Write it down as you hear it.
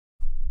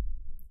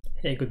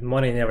Hey, good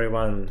morning,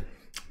 everyone.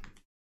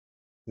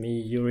 Me,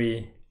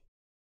 Yuri.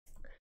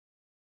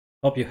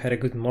 Hope you had a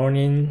good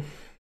morning.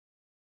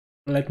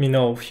 Let me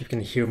know if you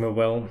can hear me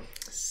well,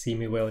 see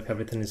me well, if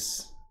everything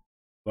is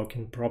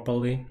working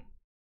properly.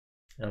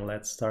 And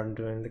let's start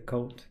doing the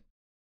code.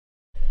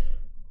 You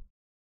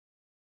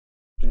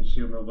can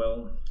hear me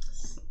well.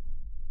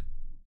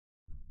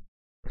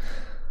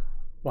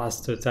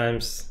 Last 2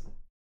 times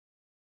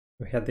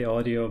we had the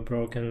audio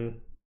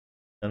broken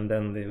and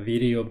then the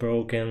video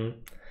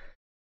broken.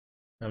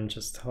 I'm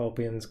just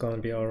hoping it's gonna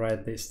be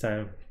alright this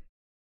time.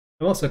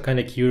 I'm also kind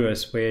of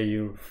curious where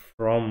you're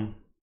from,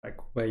 like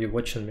where you're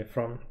watching me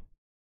from.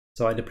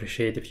 So I'd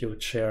appreciate if you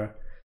would share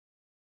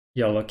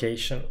your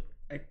location.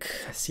 Like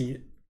I see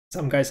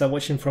some guys are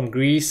watching from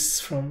Greece,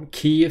 from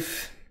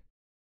Kiev.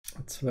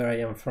 That's where I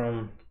am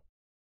from.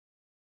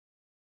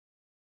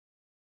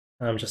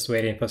 I'm just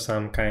waiting for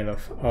some kind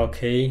of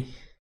okay.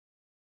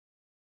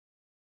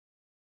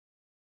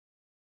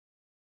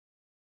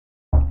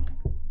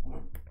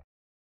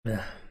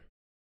 Yeah.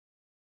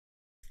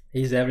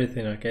 Is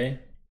everything okay?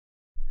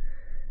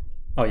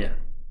 Oh yeah,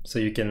 so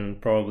you can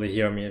probably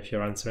hear me if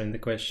you're answering the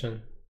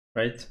question,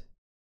 right?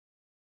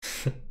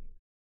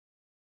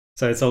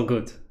 So it's all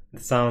good.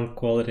 The sound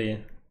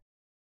quality,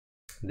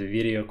 the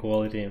video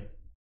quality,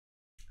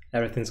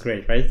 everything's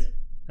great, right?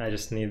 I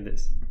just need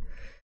this.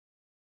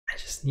 I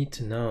just need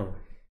to know,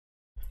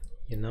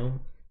 you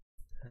know?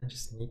 I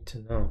just need to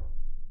know.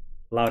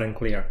 Loud and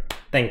clear.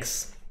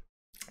 Thanks.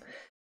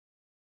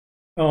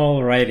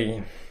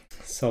 Alrighty,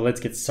 so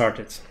let's get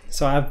started.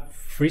 So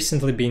I've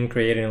recently been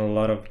creating a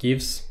lot of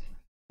GIFs.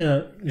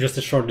 Just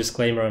a short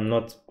disclaimer, I'm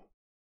not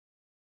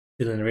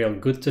feeling real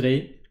good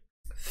today,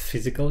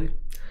 physically,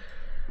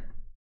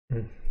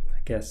 I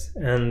guess.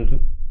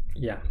 And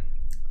yeah,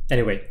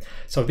 anyway,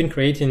 so I've been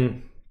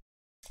creating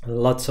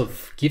lots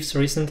of GIFs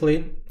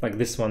recently. Like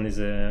this one is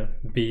a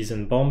Bees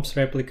and Bombs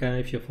replica,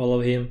 if you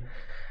follow him.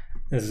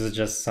 This is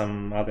just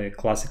some other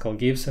classical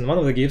GIFs, and one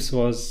of the GIFs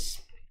was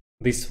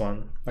this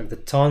one, like the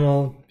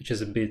tunnel, which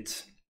is a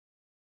bit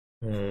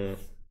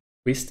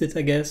twisted,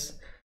 I guess.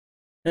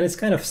 And it's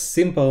kind of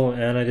simple,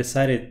 and I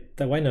decided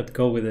that why not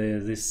go with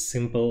this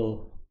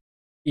simple,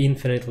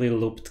 infinitely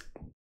looped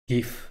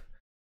GIF,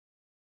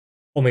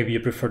 or maybe you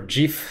prefer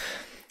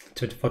GIF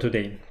for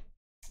today.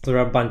 There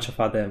are a bunch of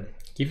other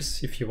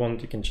GIFs. If you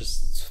want, you can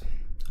just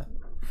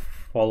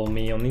follow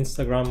me on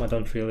Instagram. I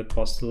don't really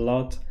post a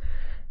lot,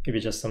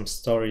 maybe just some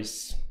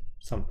stories,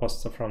 some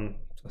posts from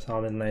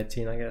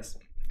 2019, I guess.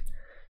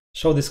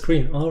 Show the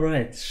screen. All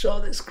right, show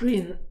the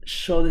screen.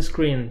 Show the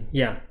screen.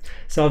 Yeah.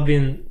 So I've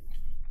been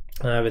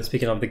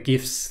speaking of the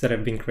GIFs that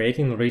I've been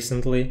creating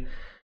recently,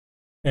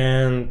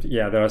 and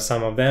yeah, there are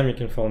some of them. You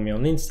can follow me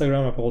on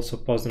Instagram. I've also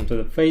post them to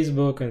the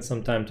Facebook and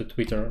sometimes to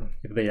Twitter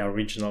if they are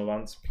original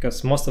ones,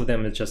 because most of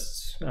them is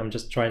just I'm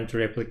just trying to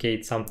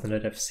replicate something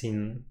that I've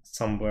seen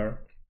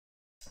somewhere,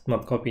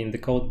 not copying the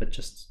code but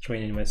just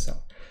training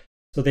myself.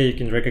 So there you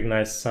can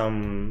recognize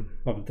some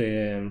of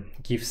the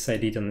GIFs I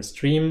did on the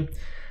stream.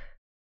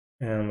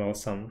 And well,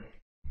 some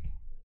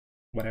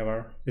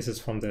whatever. This is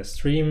from the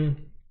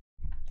stream.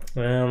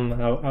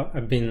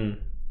 I've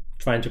been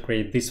trying to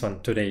create this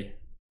one today.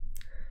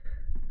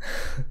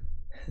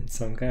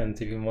 Some kind of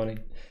TV morning.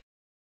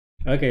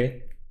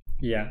 Okay,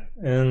 yeah.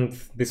 And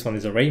this one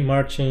is a rain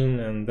marching,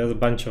 and there's a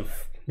bunch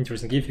of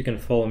interesting GIFs. You can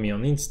follow me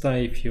on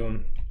Insta if you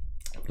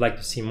would like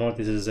to see more.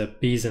 This is a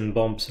Bees and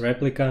Bombs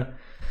replica.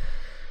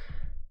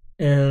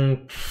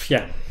 And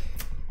yeah,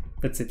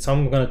 that's it. So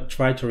I'm gonna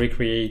try to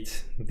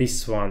recreate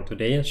this one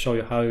today and show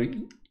you how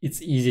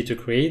it's easy to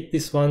create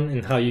this one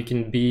and how you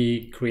can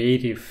be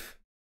creative,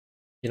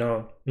 you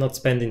know, not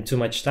spending too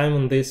much time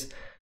on this,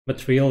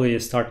 but really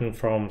starting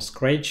from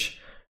scratch,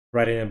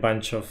 writing a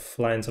bunch of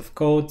lines of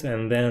code,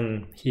 and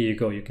then here you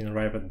go, you can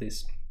arrive at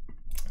this.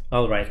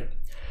 Alright,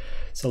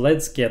 so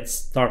let's get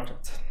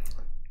started.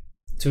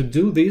 To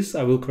do this,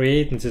 I will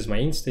create, this is my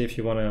Insta if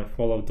you want to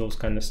follow those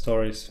kind of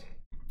stories.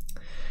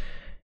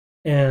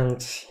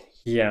 And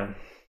yeah,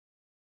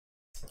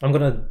 I'm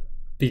gonna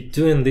be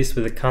doing this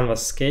with a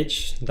canvas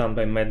sketch done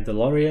by Matt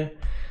Deloria.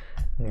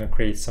 I'm gonna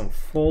create some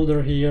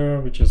folder here,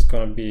 which is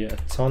gonna be a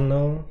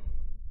tunnel.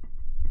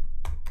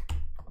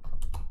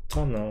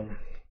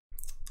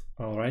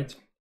 All right,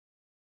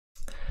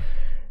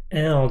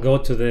 and I'll go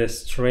to the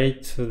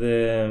straight to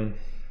the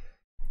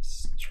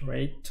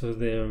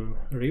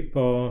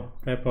repo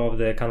of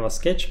the canvas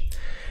sketch,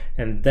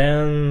 and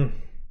then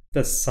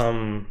there's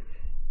some,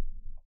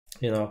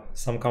 you know,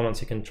 some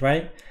comments you can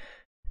try.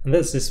 And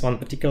there's this one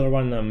particular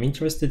one I'm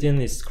interested in,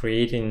 is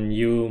creating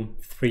new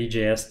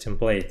three.js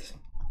template,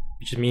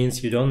 which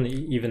means you don't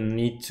even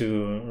need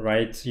to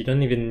write, you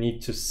don't even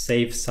need to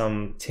save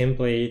some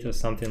template or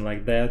something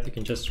like that. You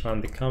can just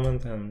run the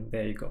command and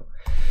there you go.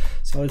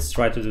 So let's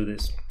try to do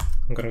this.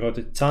 I'm gonna go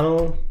to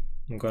tunnel.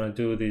 I'm gonna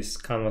do this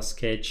canvas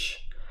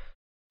sketch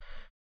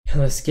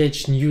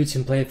new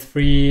template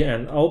 3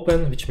 and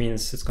open, which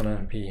means it's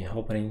gonna be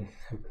opening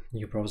a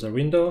new browser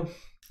window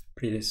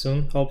pretty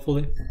soon,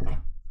 hopefully.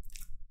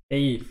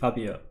 Hey,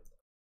 Fabio.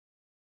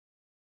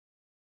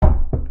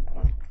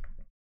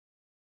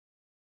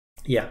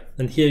 Yeah,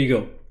 and here you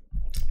go.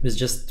 With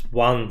just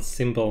one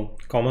simple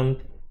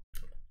command,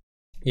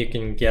 you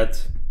can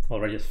get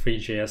already a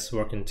three.js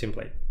working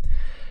template,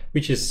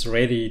 which is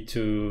ready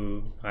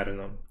to, I don't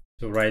know,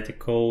 to write a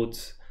code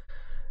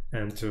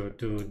and to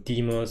do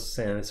demos,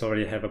 and it's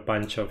already have a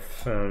bunch of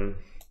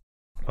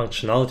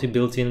functionality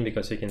built in,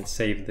 because you can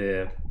save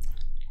the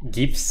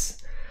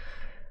GIFs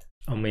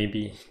or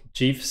maybe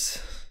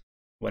GIFs,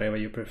 whatever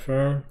you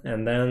prefer,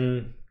 and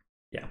then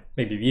yeah,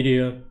 maybe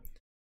video.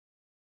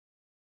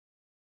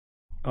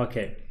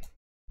 Okay,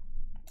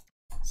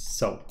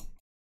 so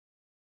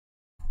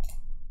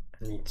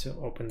I need to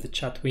open the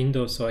chat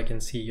window so I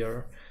can see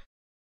your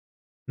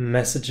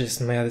messages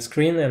on my other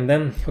screen. And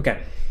then,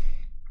 okay,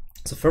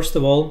 so first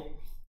of all,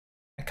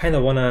 I kind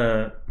of want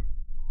to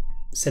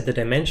set the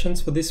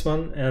dimensions for this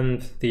one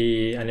and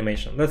the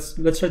animation. Let's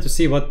try to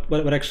see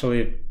what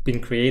actually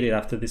been created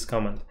after this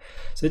command.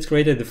 So it's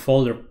created the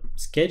folder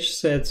sketch.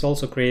 So it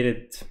also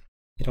created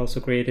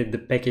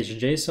the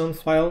package.json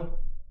file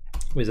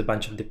with a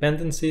bunch of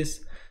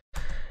dependencies,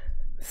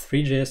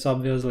 three.js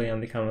obviously,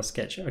 and the canvas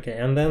sketch. Okay,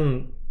 and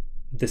then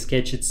the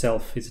sketch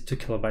itself is a 2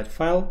 kilobyte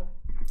file.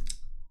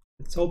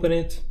 Let's open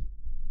it.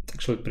 It's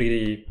actually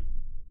pretty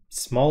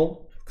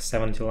small,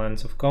 70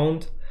 lines of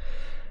code.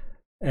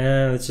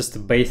 And it's just a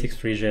basic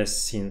three.js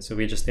scene. So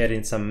we just add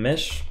in some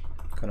mesh,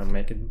 gonna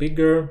make it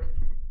bigger,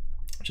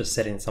 just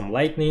set in some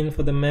lightning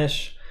for the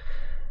mesh,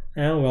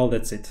 and well,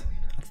 that's it.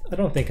 I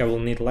don't think I will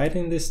need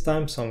lighting this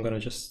time, so I'm gonna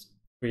just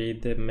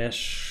create the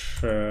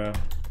mesh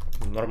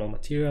normal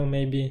material,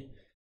 maybe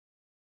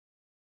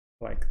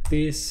like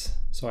this.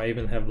 So I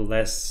even have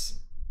less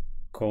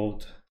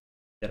code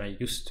than I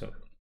used to.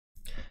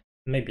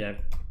 Maybe I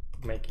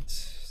make it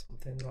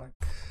something like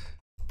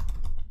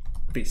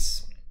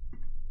this.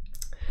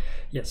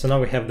 Yeah, so now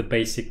we have the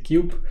basic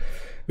cube,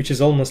 which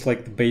is almost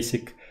like the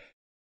basic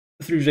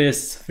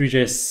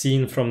three.js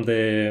scene from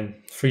the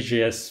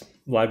three.js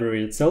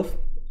library itself.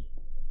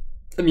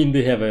 I mean,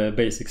 they have a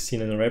basic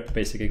scene and a rep,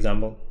 basic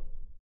example.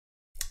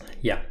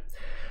 Yeah,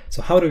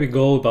 so how do we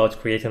go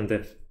about creating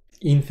the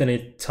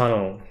infinite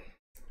tunnel?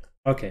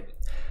 Okay,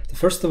 so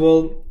first of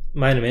all,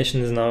 my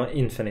animation is now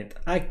infinite.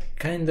 I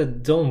kind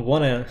of don't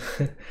want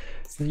to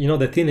you know,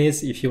 the thing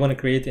is, if you want to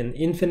create an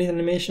infinite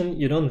animation,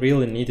 you don't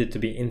really need it to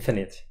be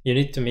infinite. You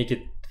need to make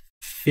it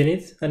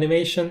finite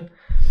animation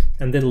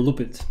and then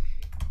loop it,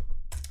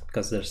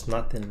 because there's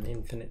nothing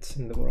infinite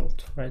in the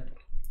world, right?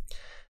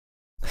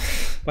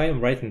 Why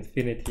I'm writing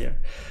finite here?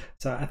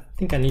 So I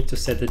think I need to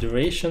set the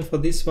duration for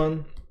this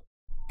one,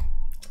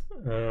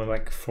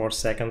 like 4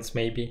 seconds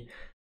maybe.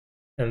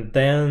 And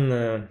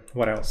then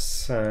what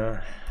else?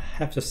 I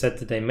have to set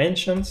the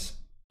dimensions.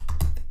 I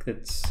think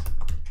that's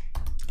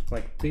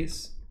like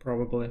this,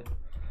 probably.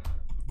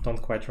 Don't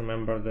quite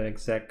remember the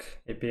exact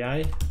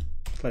API.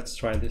 Let's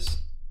try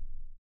this.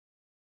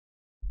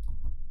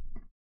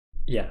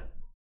 Yeah,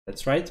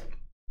 that's right.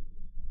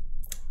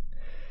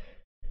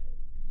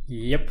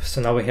 Yep,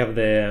 so now we have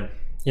the,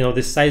 you know,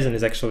 this sizing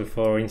is actually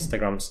for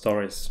Instagram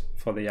stories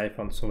for the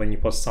iPhone. So when you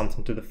post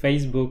something to the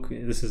Facebook,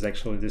 this is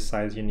actually the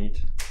size you need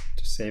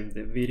to save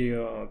the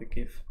video or the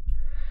GIF.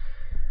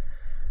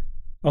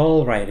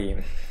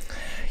 Alrighty,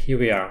 here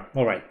we are.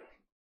 All right.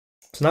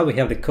 So now we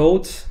have the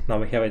code, now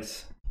we have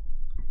it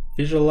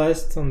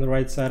visualized on the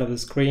right side of the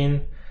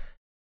screen,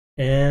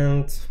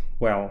 and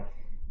well,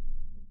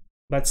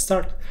 let's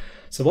start.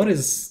 So what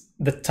is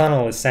the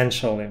tunnel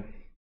essentially?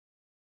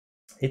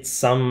 It's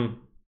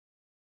some,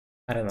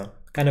 I don't know,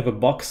 kind of a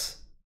box,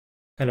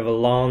 kind of a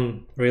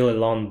long, really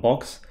long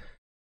box.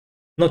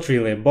 Not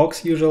really a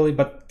box usually,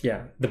 but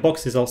yeah, the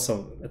box is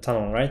also a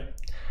tunnel, right?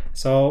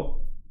 So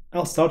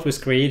I'll start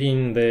with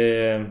creating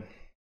the,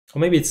 or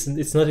maybe it's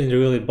not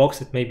really a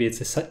box, maybe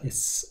it's a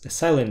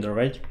cylinder,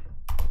 right?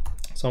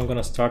 So I'm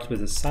gonna start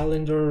with a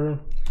cylinder,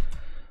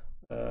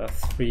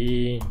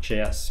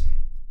 three.js.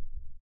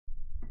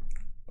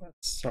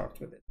 Let's start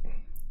with it.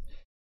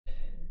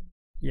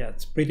 Yeah,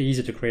 it's pretty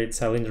easy to create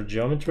cylinder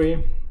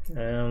geometry.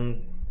 So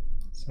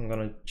I'm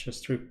gonna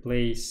just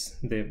replace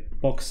the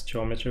box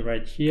geometry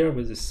right here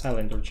with the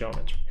cylinder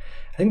geometry.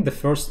 I think the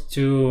first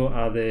two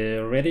are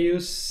the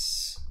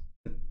radius,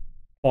 the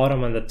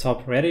bottom and the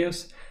top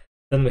radius.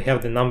 Then we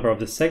have the number of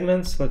the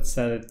segments. Let's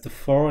set it to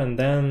 4, and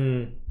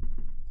then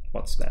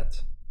what's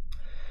that?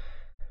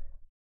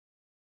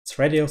 It's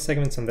radial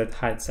segments and then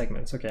height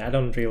segments. Okay, I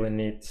don't really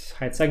need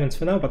height segments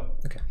for now, but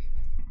okay,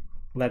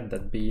 let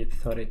that be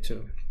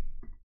 32.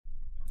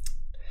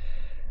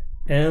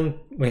 And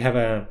we have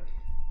a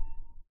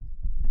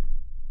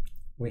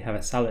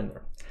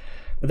cylinder,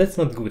 but that's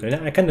not good.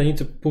 I kind of need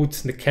to put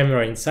the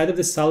camera inside of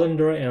the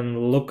cylinder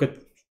and look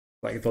at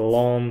like the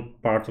long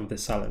part of the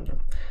cylinder.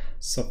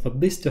 So for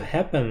this to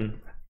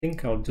happen, I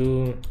think I'll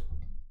do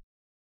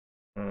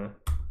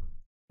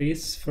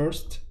this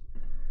first,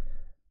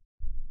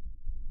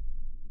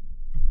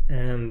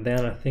 and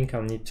then I think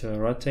I'll need to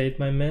rotate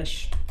my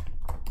mesh.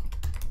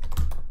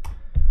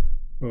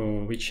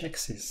 Oh, which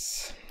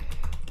axis?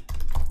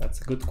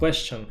 That's a good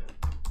question,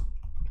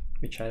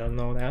 which I don't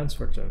know the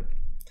answer to.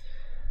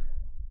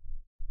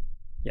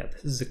 Yeah,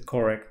 this is the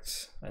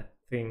correct, I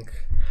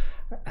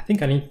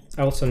think I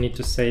also need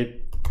to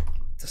set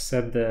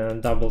the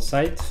double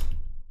side.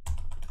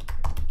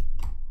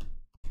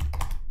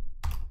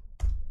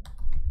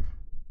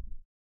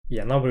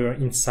 Yeah, now we're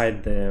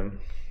inside the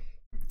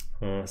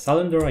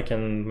cylinder. I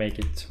can make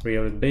it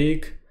really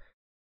big.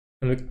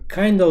 And we're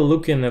kind of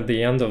looking at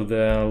the end of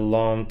the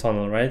long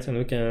tunnel, right? And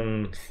we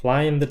can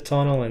fly in the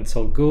tunnel and it's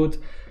all good.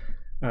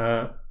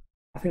 I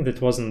think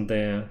that wasn't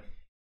the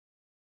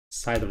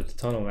side of the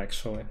tunnel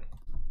actually.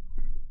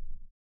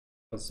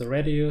 It was the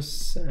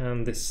radius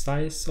and the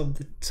size of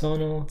the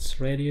tunnel, its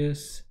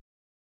radius.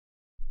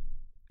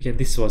 Yeah,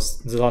 this was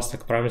the last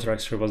parameter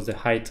actually was the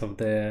height of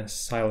the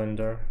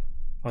cylinder.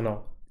 Oh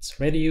no, it's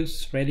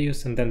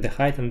radius, and then the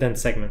height, and then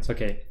segments.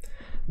 Okay,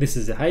 this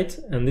is the height,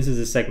 and this is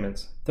the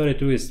segments.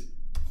 32 is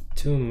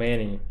too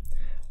many.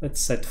 Let's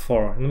set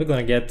 4, and we're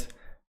gonna get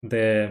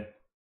the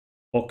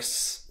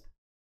box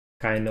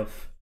kind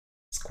of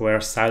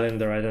square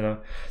cylinder, I don't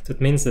know. So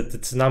it means that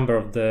it's the number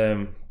of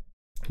the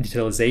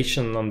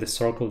detalization on the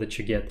circle that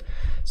you get.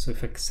 So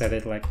if I set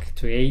it like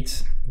to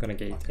 8, I'm gonna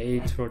get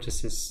 8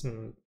 vertices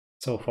and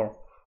so forth.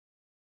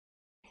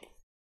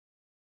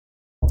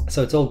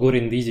 So it's all good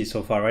and easy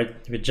so far, right?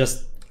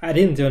 I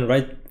didn't even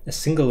write a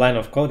single line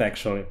of code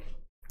actually.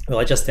 Well,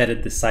 I just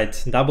added the side,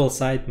 double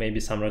side, maybe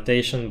some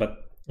rotation,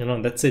 but you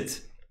know, that's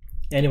it.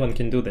 Anyone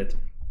can do that.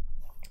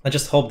 I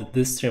just hope that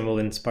this stream will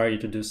inspire you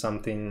to do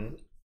something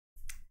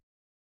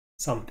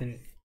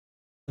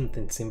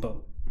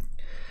simple.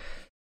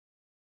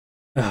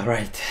 All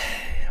right,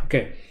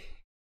 okay.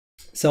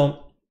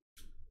 So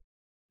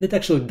it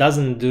actually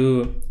doesn't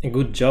do a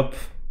good job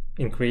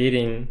in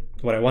creating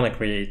what I want to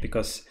create,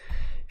 because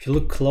if you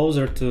look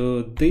closer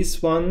to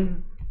this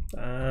one,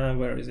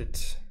 where is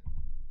it?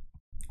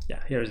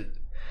 Yeah, here is it.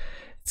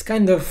 It's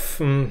kind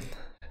of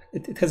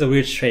it has a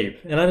weird shape,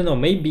 and I don't know,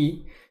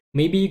 maybe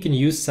you can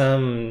use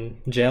some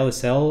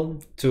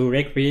JLSL to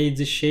recreate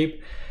this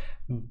shape,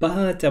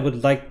 but I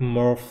would like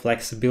more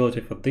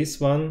flexibility for this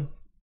one,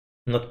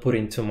 not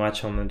putting too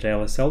much on the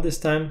JLSL this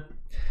time.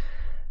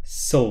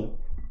 So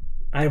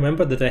I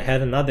remember that I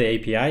had another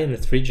API in the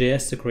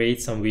three.js to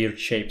create some weird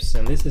shapes,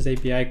 and this is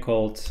API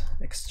called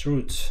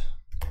extrude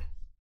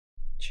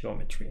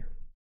geometry.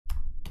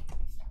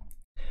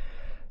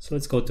 So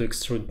let's go to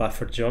extrude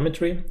buffer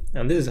geometry,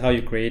 and this is how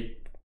you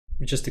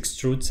just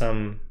extrude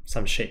some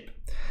shape.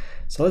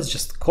 So let's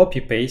just copy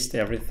paste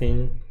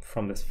everything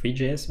from the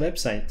three.js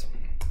website.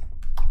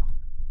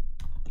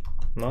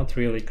 Not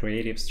really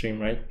creative stream,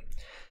 right?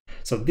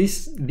 So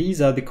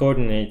these are the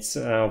coordinates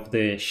of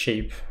the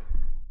shape.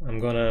 I'm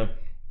gonna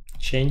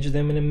change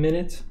them in a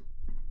minute.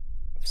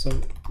 So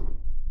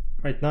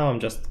right now I'm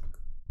just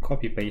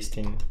copy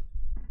pasting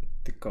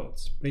the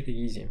codes, pretty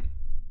easy.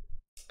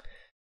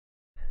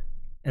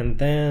 And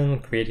then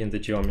creating the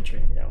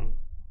geometry. Yeah,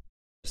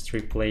 just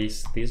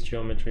replace this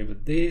geometry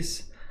with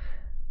this.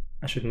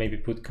 I should maybe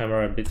put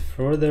camera a bit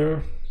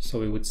further so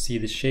we would see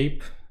the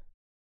shape.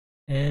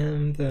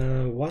 And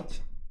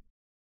what?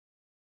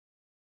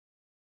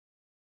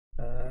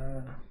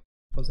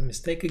 Was a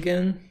mistake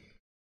again.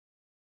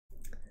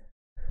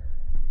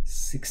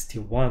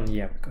 61,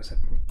 yeah, because I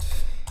put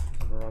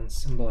the wrong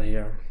symbol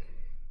here.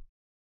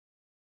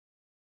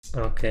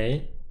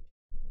 Okay,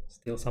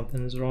 still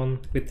something is wrong.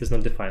 Width is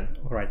not defined.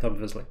 All right,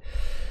 obviously.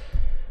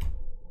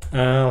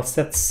 I'll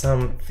set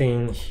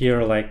something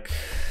here like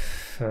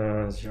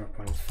 0.5,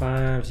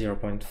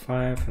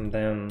 0.5, and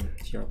then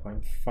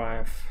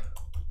 0.5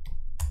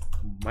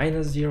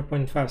 minus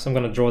 0.5. So I'm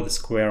gonna draw the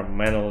square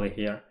manually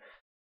here.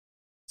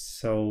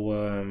 So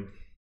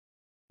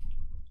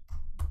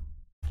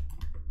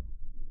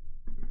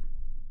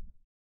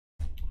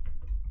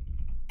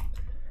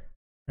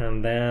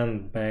and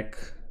then back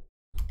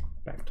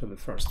to the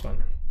first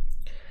one.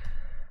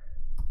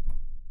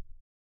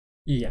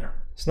 Yeah,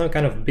 so now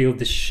kind of build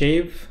the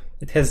shape.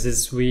 It has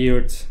this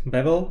weird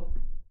bevel.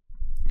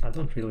 I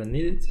don't really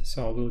need it,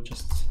 so I will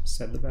just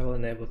set the bevel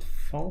enabled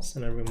false,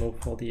 and I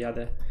remove all the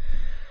other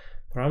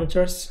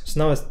parameters. So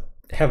now I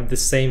have the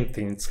same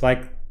thing. It's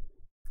like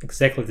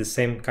exactly the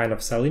same kind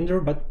of cylinder,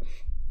 but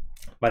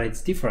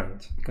it's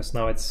different because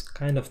now it's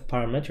kind of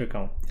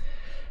parametrical.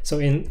 So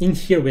in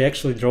here we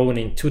actually draw it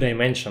in 2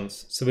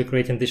 dimensions. So we're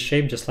creating this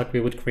shape just like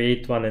we would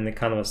create one in the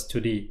canvas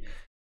 2D.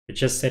 We're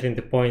just setting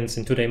the points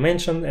in 2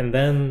 dimensions, and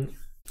then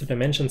 2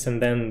 dimensions,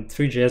 and then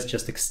three.js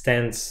just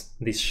extends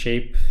this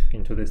shape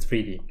into the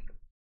 3D.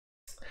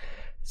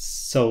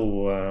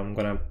 So I'm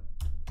gonna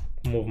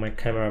move my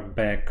camera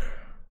back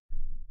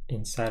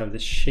inside of the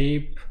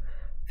shape.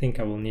 I think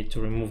I will need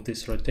to remove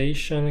this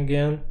rotation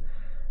again.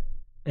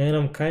 And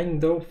I'm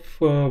kind of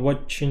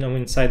watching, I'm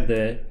inside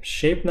the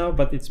shape now,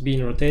 but it's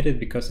being rotated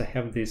because I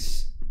have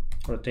this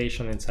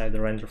rotation inside the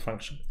render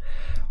function.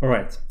 All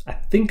right, I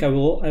think I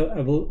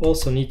will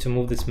also need to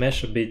move this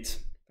mesh a bit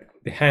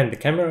behind the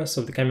camera,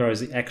 so the camera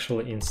is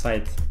actually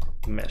inside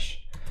the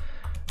mesh.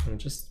 And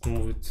just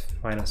move it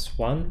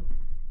 -1.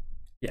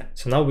 Yeah,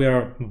 so now we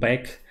are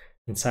back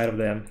inside of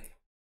the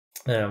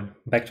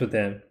back to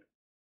the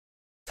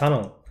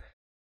tunnel.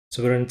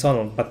 So we're in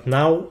tunnel, but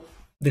now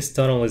this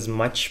tunnel is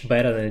much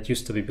better than it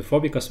used to be before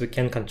because we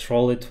can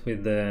control it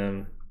with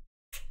the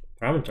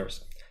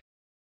parameters.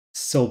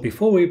 So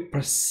before we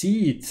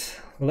proceed,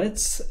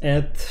 let's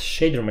add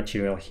shader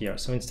material here.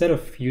 So instead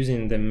of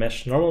using the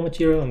mesh normal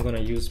material, I'm going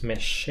to use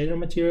mesh shader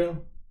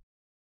material.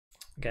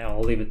 Okay,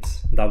 I'll leave it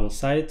double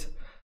side.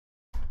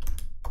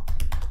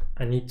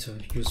 I need to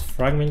use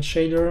fragment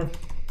shader.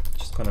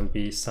 Just going to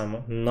be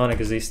some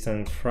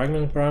non-existent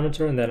fragment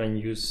parameter, and then I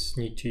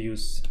need to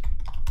use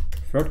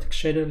vertex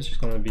shader, which is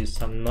going to be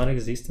some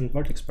non-existent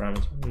vertex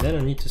parameter. And then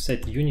I need to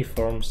set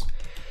uniforms,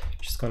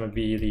 which is going to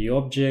be the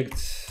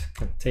object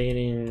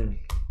containing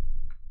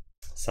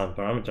some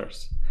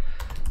parameters.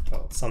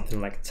 Well,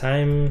 something like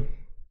time,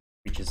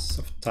 which is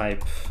of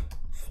type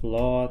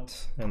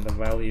float, and the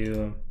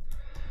value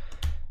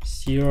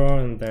 0,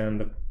 and then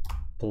the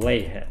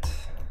playhead.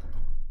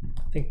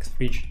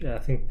 I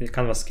think the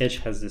Canvas sketch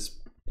has this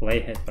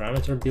playhead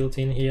parameter built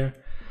in here.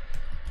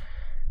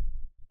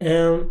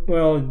 And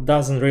well, it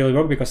doesn't really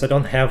work because I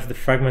don't have the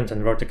fragment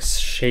and vertex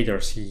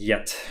shaders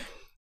yet.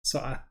 So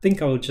I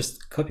think I will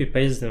just copy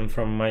paste them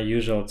from my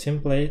usual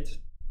template.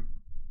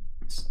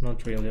 It's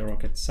not really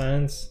rocket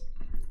science.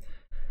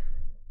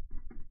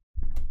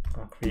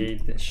 I'll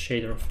create the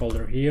shader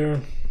folder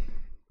here.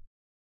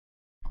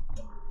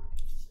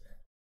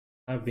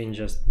 I've been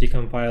just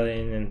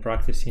decompiling and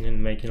practicing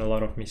and making a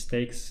lot of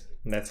mistakes.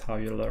 That's how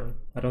you learn.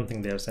 I don't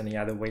think there's any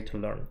other way to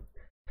learn.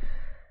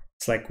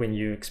 It's like when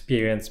you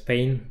experience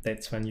pain,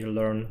 that's when you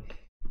learn.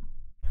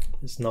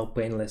 There's no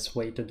painless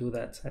way to do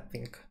that, I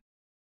think.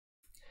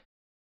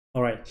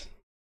 All right,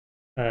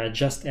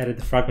 just added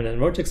the fragment and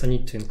vertex. I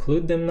need to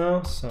include them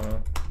now, so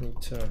I need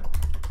to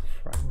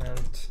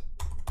fragment.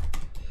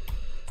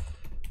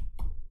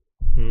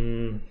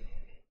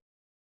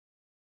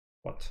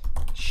 What?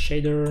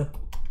 Shader,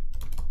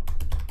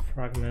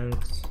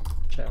 fragment,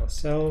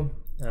 JLSL,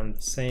 and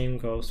the same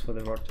goes for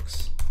the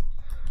vertex.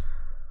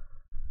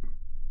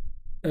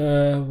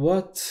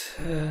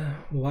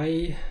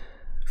 Why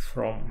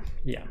from?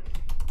 Yeah.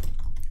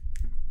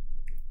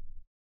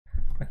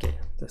 Okay,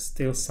 there's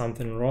still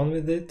something wrong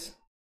with it.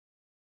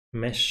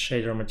 Mesh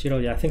shader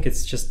material. Yeah, I think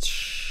it's just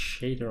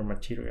shader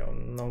material.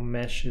 No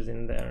mesh is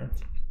in there.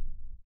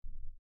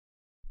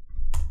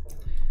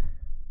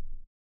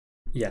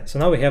 Yeah, so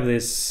now we have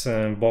this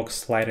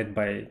box lighted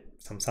by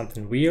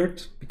something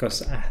weird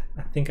because I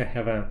think I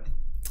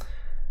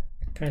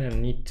kind of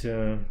need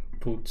to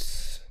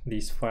put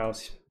these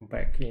files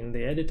back in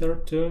the editor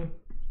too.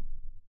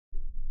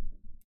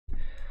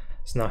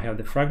 So now I have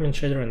the fragment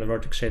shader and the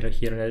vertex shader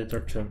here in editor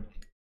too.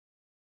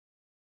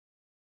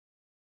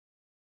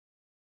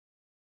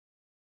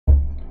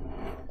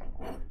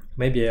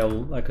 Maybe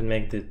I can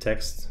make the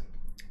text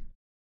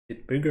a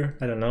bit bigger.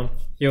 I don't know.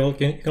 You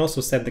can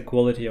also set the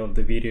quality of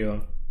the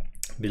video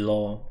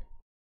below,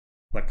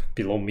 like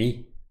below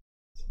me.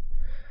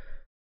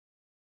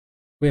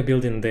 We are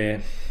building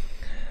the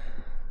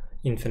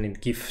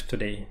infinite GIF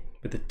today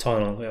with the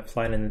tunnel. We are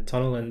flying in the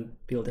tunnel and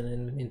building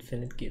an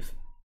infinite GIF.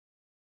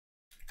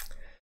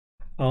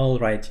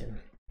 Alrighty,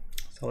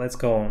 so let's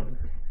go on.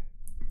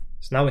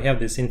 So now we have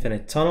this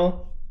infinite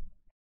tunnel.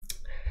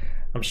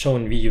 I'm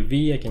showing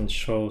VUV. I can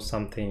show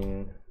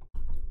something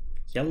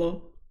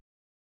yellow.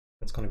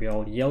 It's going to be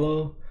all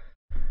yellow.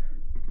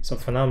 So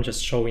for now, I'm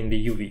just showing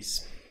the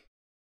UVs.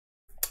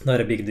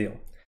 Not a big deal.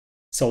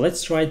 So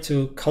let's try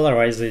to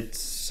colorize it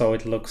so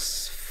it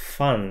looks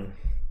fun.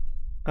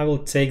 I will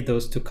take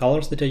those two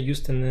colors that I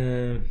used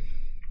in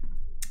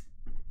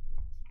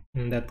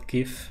that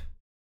GIF.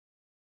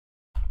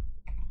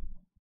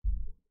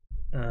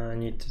 I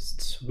need to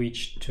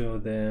switch to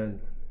the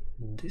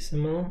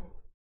decimal.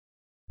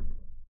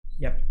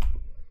 Yep.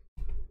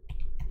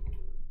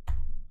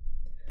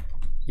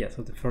 Yeah,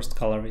 so the first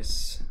color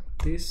is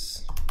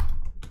this.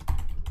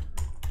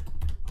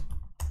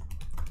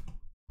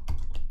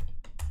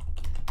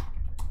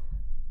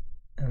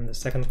 And the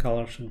second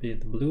color should be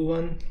the blue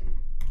one.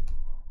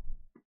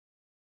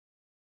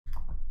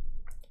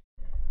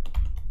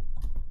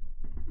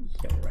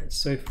 Yeah, right.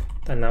 So if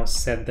I now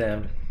set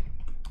the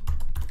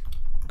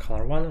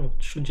color 1, I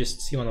should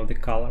just see one of the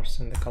colors,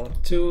 and the color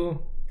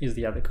 2 is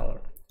the other color.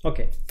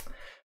 Okay,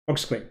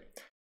 works great.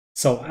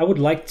 So I would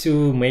like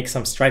to make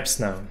some stripes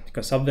now,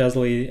 because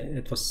obviously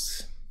it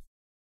was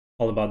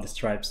all about the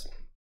stripes.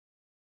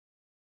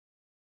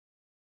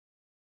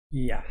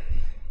 Yeah.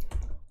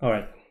 All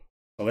right.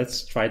 So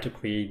let's try to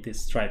create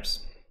these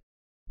stripes.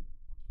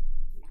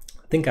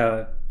 I think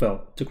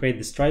well, to create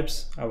the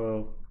stripes, I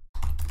will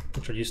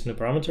introduce a new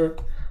parameter.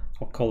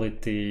 I'll call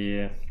it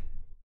the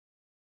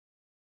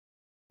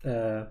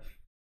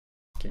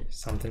okay,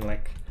 something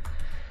like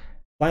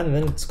line, and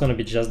then it's going to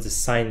be just the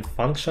sign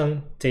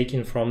function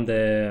taken from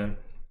the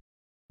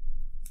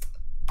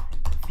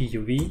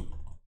VUV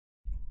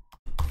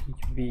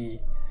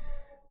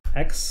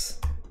x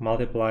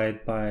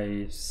multiplied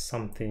by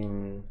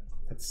something,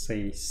 let's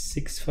say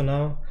 6 for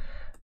now,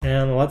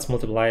 and let's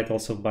multiply it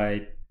also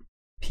by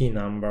p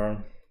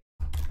number.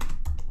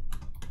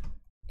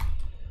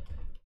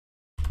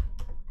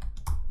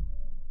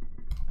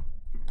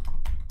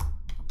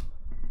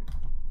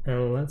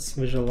 And let's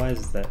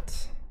visualize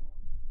that.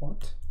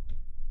 What?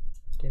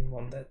 Didn't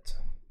want that.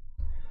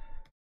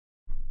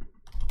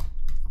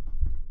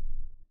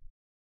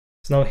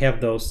 So now we have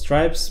those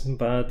stripes,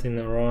 but in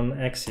the wrong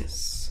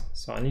axis.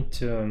 So I need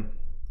to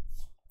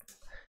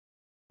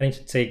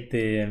take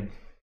the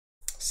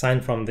sign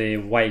from the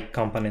Y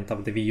component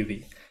of the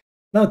VUV.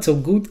 Now it's so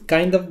good,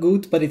 kind of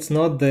good, but it's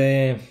not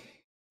the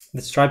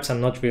stripes are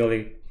not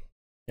really,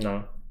 you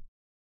know,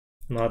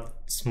 not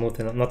smooth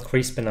enough, not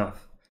crisp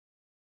enough.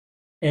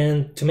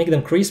 And to make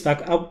them crisp, I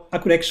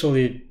could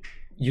actually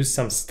use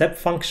some step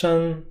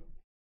function,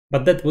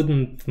 but that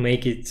wouldn't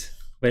make it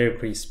very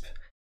crisp.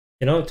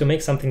 You know, to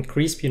make something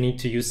crisp, you need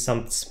to use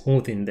some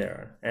smooth in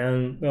there.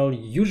 And well,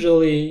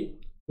 usually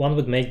one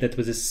would make that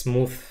with a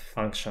smooth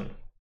function,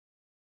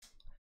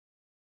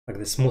 like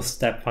the smooth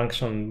step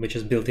function, which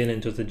is built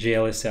into the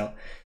GLSL.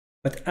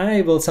 But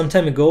some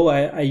time ago,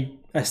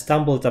 I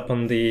stumbled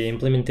upon the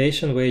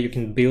implementation where you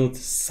can build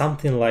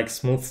something like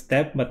smooth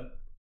step, but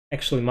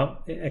actually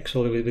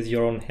with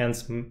your own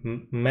hands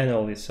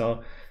manually.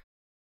 So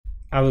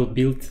I will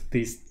build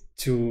these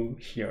two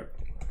here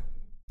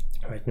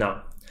right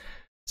now.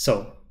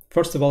 So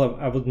first of all,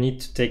 I would need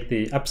to take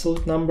the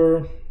absolute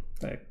number,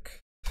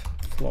 like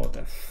float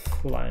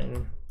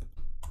f-line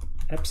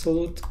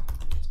absolute.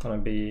 It's gonna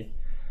be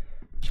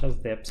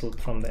just the absolute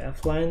from the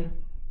f-line.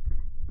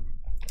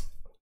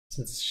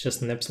 So it's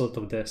just an absolute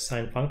of the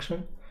sign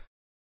function.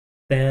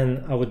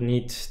 Then I would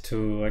need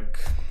to, like,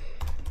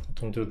 I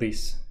can do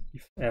this.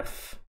 If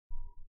f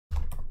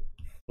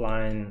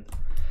line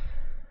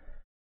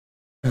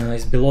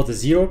is below the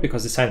 0,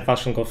 because the sign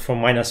function goes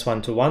from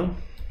 -1 to 1.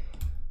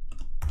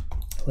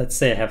 Let's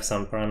say I have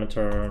some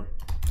parameter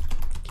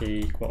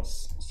k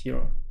equals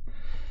 0.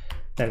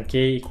 Then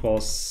k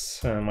equals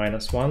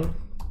 -1.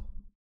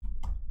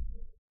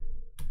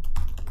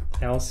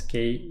 Else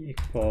k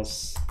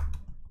equals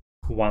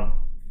 1.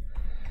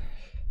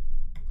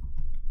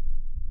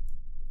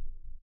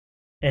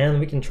 And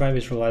we can try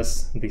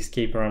visualize this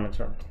k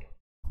parameter.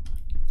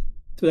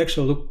 It would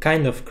actually look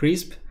kind of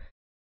crisp,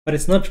 but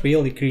it's not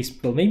really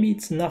crisp. Well, maybe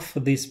it's enough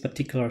for this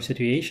particular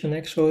situation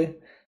actually,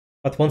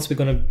 but once we're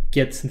gonna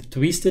get the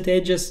twisted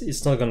edges,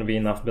 it's not gonna be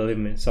enough, believe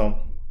me. So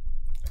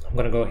I'm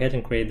gonna go ahead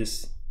and create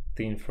this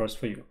thing first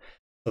for you.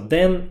 So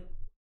then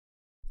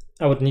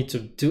I would need to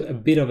do a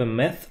bit of a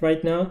math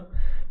right now,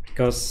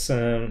 because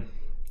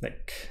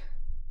like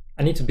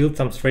I need to build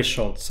some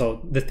threshold.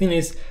 So the thing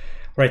is,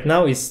 right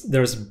now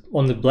there's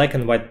only black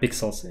and white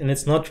pixels, and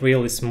it's not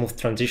really smooth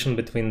transition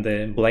between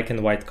the black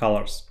and white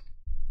colors.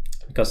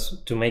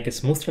 Because to make a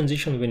smooth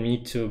transition, we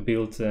need to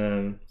build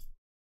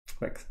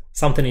like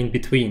something in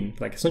between.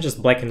 Like it's not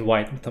just black and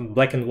white, but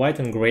black and white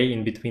and gray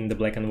in between the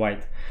black and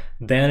white.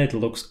 Then it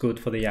looks good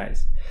for the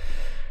eyes.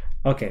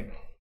 Okay.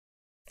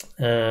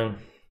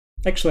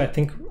 Actually, I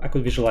think I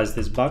could visualize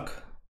this bug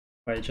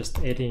by just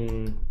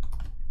adding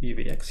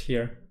UVX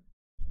here.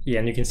 Yeah,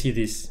 and you can see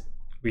these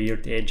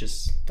weird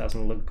edges.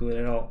 Doesn't look good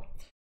at all.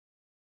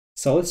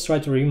 So let's try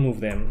to remove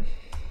them.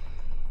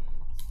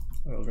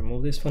 I'll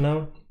remove this for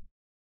now.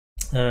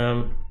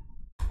 I'm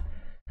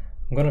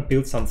gonna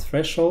build some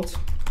threshold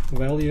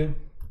value,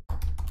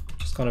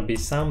 which is gonna be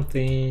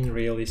something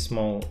really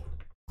small,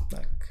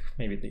 like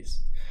maybe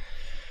this.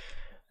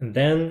 And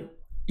then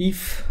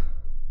if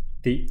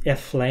the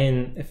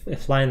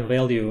f-line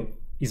value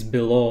is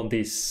below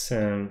this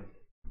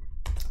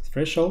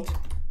threshold,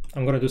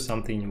 I'm gonna do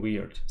something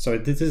weird. So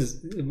this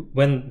is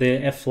when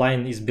the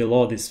f-line is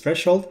below this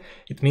threshold,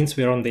 it means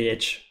we're on the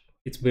edge.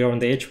 We're on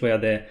the edge where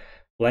the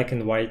black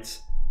and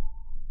white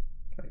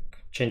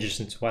changes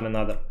into one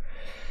another.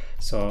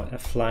 So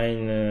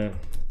f-line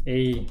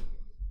a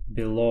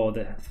below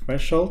the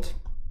threshold,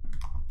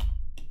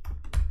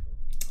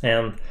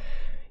 and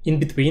in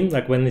between,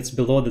 like when it's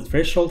below the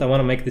threshold, I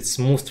want to make this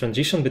smooth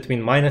transition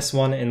between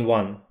 -1 and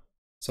 1.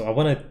 So I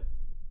want to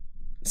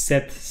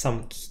set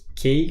some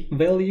k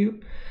value,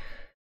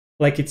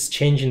 like it's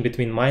changing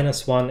between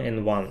 -1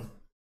 and 1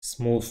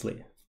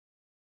 smoothly.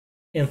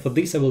 And for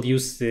this I will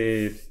use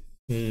the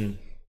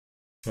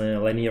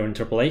linear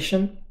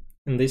interpolation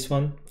in this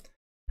one.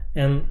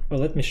 And well,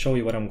 let me show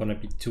you what I'm gonna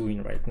be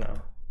doing right now.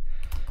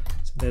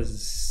 So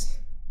there's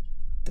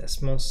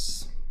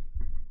Desmos.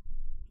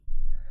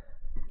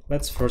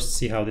 Let's first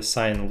see how the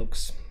sign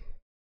looks.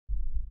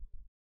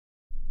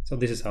 So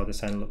this is how the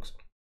sign looks.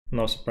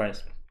 No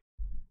surprise.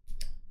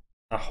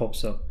 I hope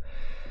so.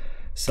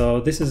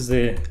 So this is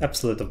the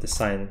absolute of the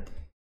sign.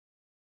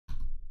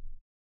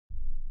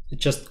 It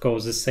just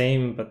goes the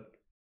same, but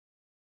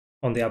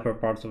on the upper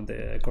part of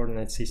the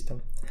coordinate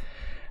system.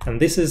 And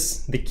this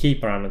is the key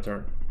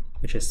parameter,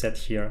 which is set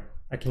here.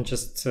 I can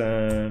just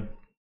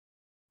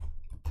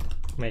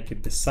make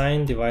it the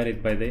sign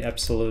divided by the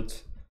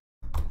absolute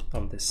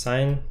of the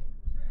sign.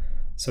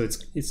 So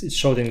it's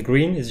showed in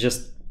green. It's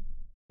just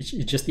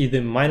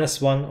either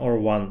 -1 or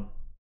 1.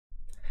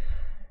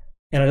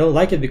 And I don't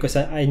like it because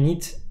I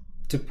need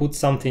to put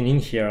something in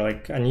here.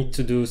 Like I need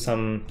to do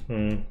some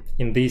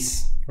in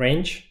this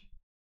range.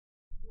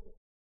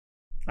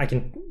 I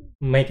can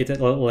make it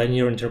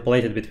linear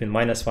interpolated between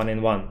 -1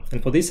 and 1.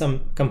 And for this,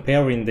 I'm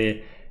comparing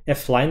the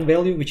f-line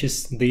value, which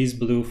is this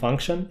blue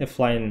function,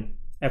 f-line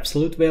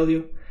absolute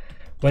value,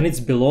 when it's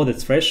below the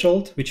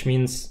threshold, which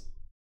means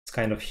it's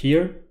kind of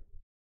here.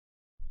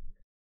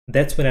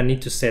 That's when I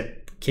need to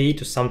set k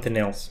to something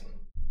else.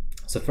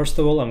 So first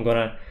of all, I'm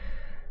gonna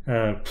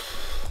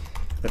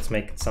let's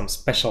make some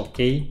special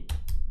k,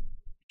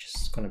 which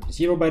is gonna be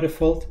 0 by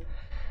default,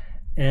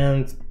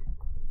 and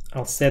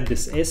I'll set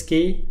this sk.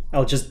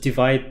 I'll just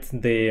divide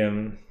the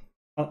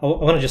I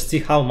want to just see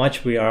how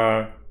much we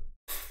are,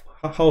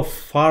 how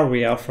far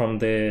we are from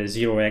the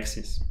 0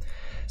 axis.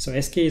 So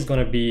sk is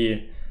going to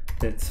be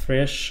the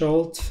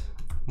threshold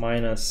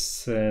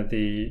minus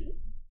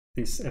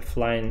this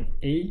f-line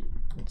a,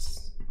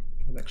 it's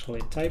actually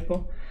a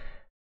typo,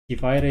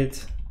 divided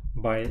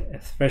by a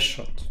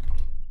threshold.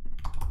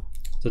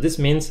 So this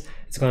means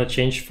it's going to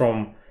change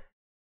from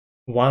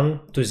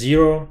 1 to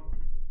 0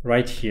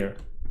 right here.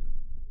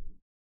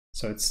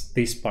 So it's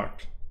this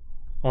part,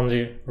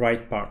 only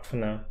right part for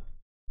now.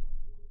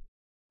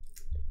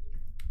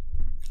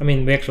 I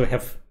mean, we actually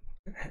have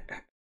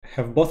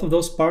both of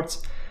those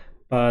parts,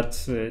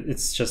 but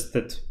it's just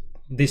that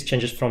this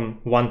changes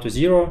from 1 to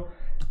 0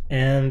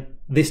 and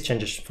this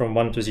changes from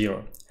 1 to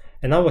 0.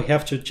 And now we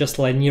have to just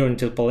linear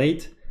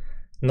interpolate.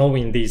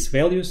 Knowing these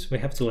values, we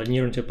have to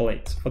linear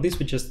interpolate. For this,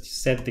 we just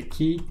set the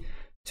key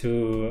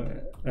to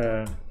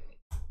we're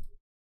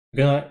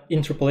gonna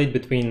interpolate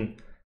between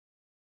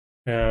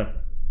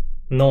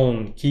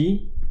known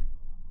key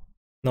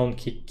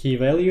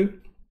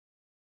value,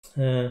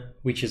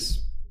 which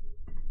is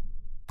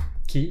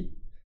key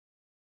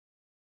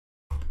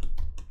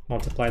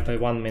multiplied by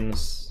 1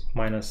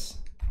 minus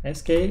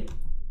sk,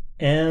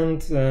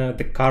 and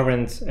the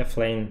current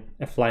f-line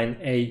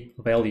a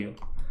value.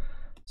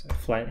 So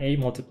f-line a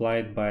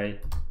multiplied by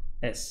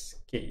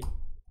sk.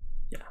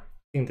 Yeah, I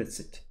think that's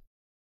it.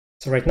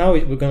 So right now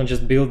we're gonna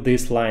just build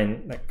this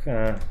line. Like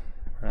I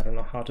don't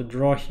know how to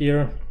draw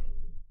here.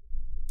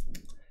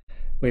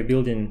 We're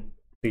building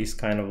this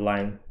kind of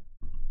line.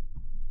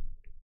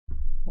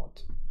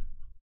 What?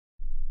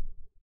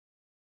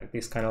 Like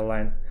this kind of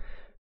line,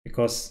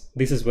 because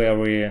this is where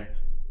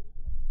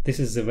this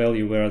is the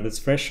value where the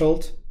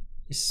threshold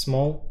is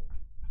small,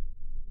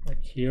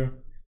 like here,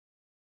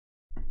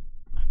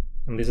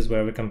 and this is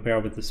where we compare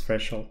with this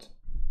threshold.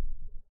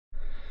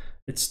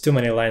 It's too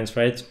many lines,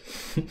 right?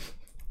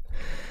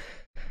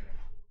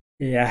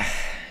 Yeah,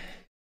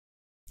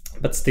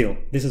 but still,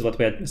 this is what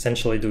we are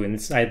essentially doing.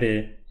 It's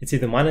either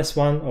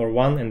 -1 or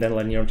 1, and then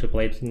linear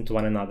interpolate into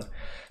one another.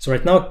 So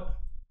right now,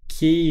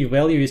 key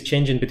value is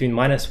changing between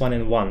 -1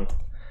 and 1.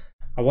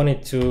 I want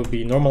it to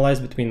be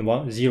normalized between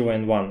 0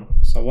 and 1.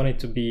 So I want it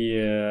to be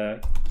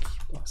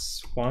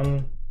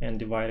 +1 and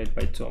divided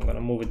by 2. I'm going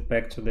to move it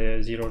back to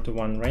the 0 to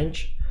 1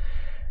 range.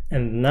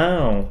 And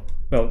now,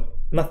 well,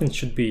 nothing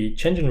should be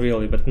changing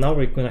really, but now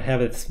we're going to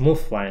have it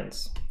smooth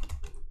lines.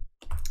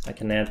 I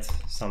can add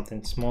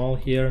something small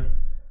here.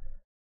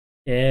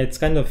 It's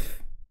kind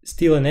of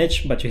still an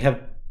edge, but you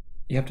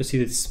have to see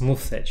the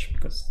smooth edge,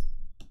 because,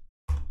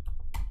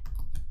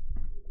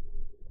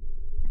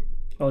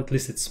 well, at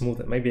least it's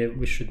smoother. Maybe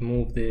we should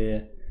move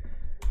the,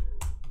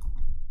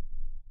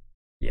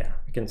 yeah,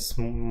 we can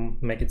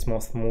make it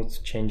more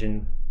smooth,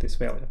 changing this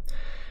value.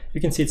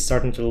 You can see it's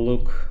starting to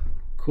look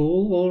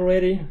cool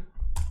already.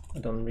 I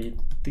don't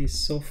read this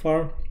so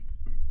far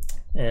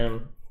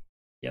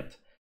yet.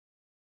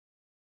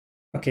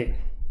 Okay,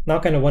 now I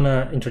kind of want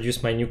to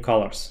introduce my new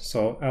colors.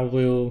 So I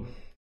will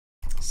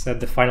set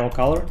the final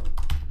color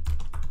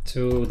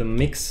to the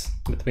mix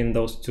between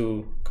those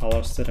two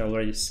colors that I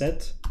already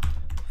set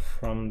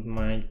from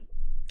my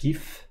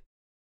GIF.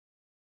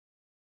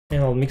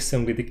 And I'll mix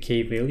them with the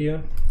K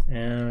value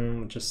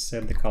and just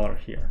set the color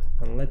here.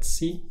 And let's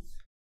see.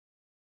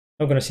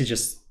 I'm gonna see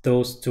just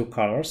those two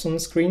colors on the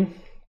screen.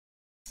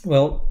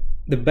 Well,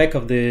 the back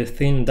of the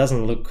thing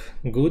doesn't look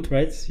good,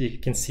 right? You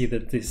can see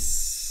that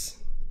this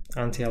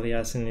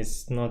anti-aliasing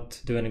is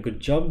not doing a good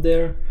job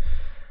there.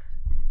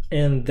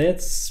 And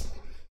that's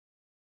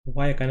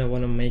why I kind of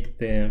want to make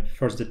the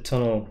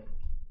tunnel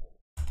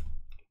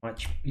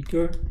much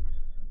bigger.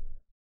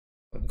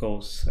 It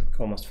goes like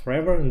almost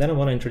forever. And then I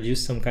want to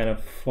introduce some kind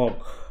of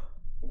fog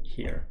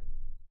here.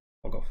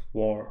 Fog of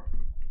war.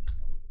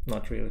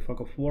 Not really fog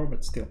of war,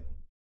 but still.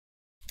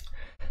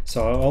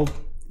 So I'll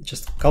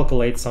just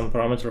calculate some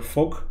parameter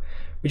fog,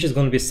 which is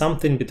going to be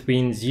something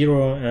between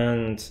 0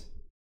 and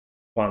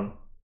 1.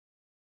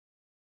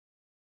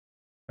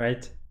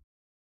 Right?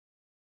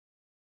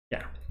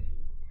 Yeah.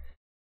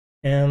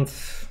 And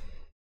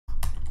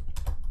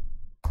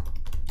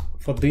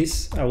for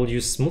this, I will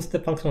use smooth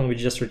step function, which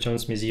just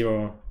returns me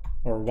 0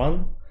 or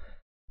 1.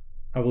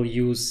 I will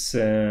use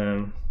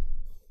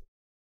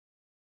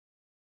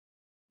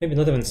maybe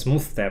not even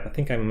smooth step. I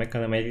think I'm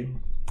gonna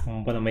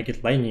make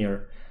it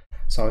linear.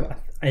 So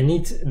I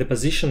need the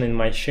position in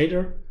my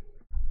shader.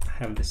 I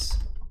have this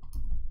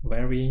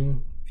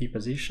varying v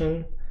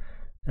position,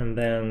 and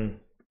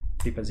then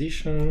v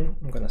position.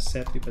 I'm gonna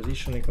set v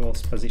position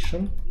equals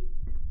position.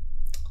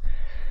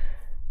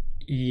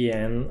 Yeah,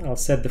 and I'll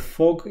set the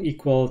fog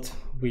equal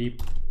the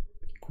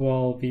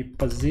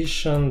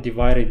position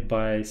divided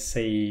by,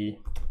 say,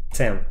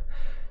 10.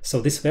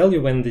 So this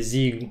value, when the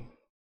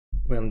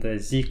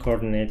z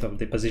coordinate of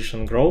the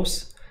position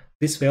grows,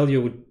 this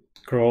value would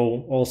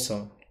grow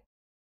also.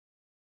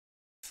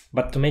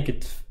 But to make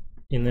it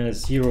in a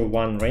 0,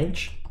 1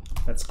 range,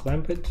 let's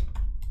clamp it.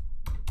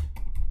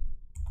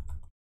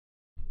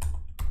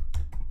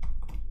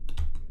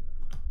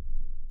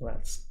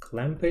 Let's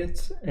clamp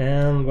it,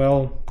 and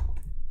well,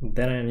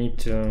 then I need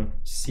to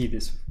see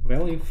this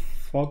value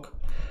fog.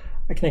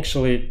 I can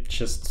actually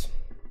just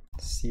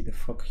see the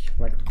fog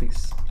like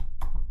this.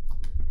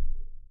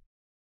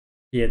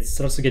 Yeah, it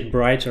starts to get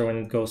brighter when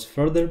it goes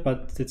further,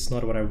 but it's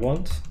not what I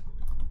want.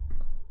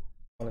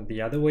 I want it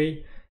the other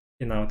way.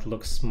 And now it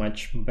looks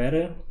much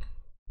better.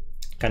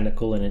 Kind of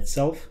cool in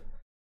itself.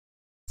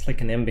 It's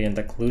like an ambient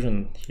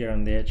occlusion here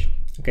on the edge.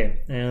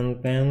 Okay,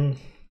 and then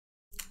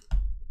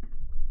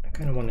I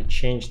kind of want to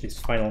change this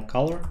final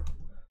color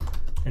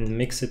and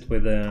mix it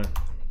with a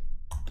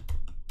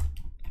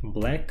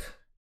black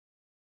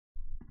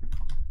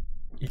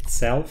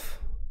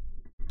itself,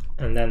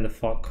 and then the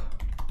fog.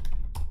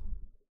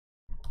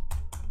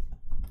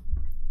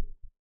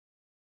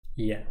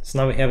 Yeah, so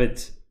now we have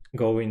it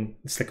going,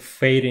 it's like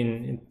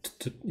fading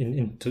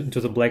into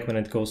the black when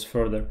it goes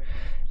further.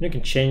 And you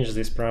can change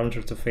this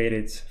parameter to fade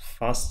it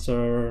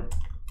faster,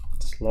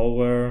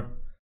 slower,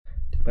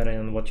 depending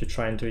on what you're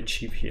trying to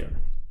achieve here.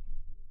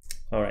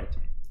 All right,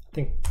 I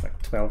think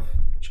like 12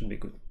 should be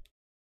good.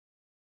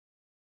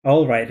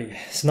 Alrighty,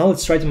 so now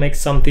let's try to make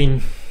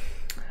something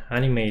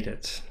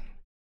animated.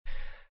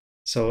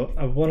 So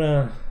I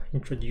wanna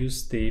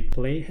introduce the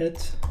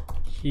playhead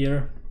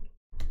here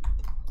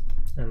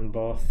and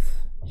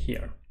both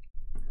here.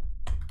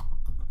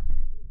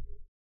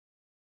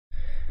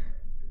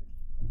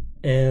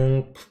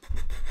 And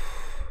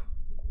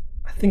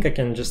I think I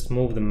can just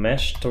move the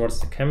mesh towards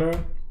the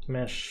camera.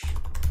 Mesh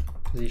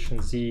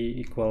position z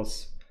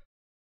equals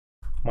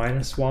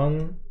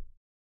 -1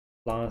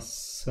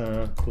 plus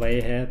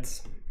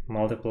playhead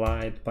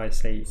multiplied by,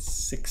 say,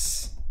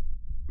 6.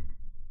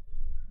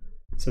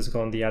 So it's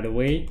going the other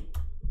way.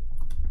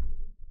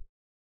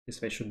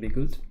 This way should be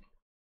good.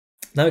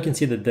 Now you can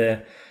see that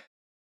the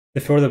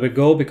further we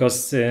go,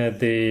 because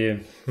the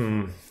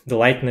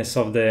lightness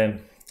of the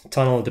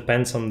tunnel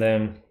depends on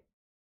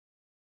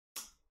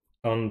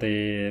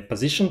the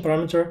position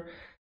parameter,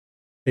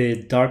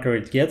 the darker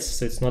it gets,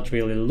 so it's not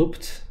really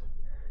looped.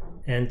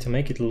 And to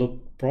make it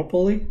loop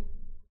properly,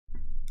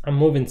 I'm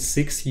moving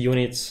 6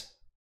 units.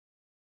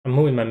 I'm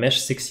moving my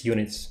mesh 6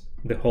 units,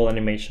 the whole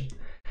animation.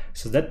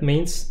 So that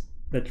means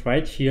that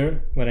right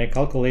here, when I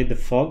calculate the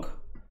fog,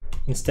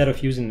 instead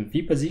of using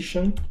V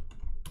position,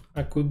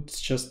 I could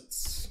just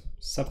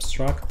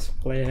subtract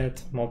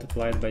playhead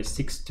multiplied by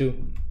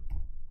 6.2.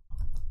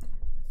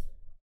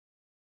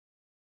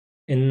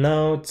 And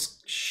now it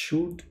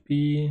should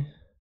be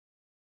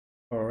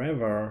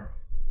forever.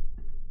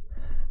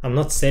 I'm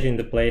not setting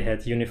the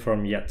playhead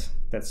uniform yet.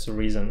 That's the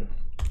reason.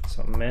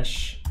 So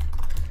mesh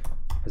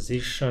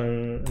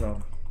position,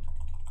 no,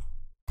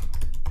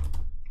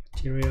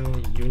 material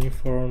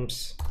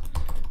uniforms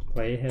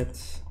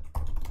playhead.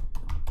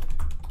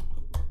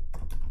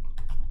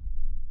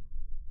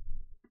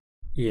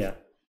 Yeah,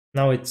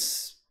 now I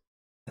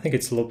think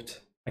it's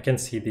looped. I can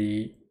see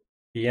the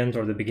end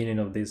or the beginning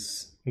of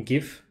this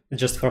GIF.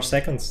 Just 4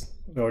 seconds.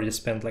 We already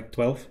spent like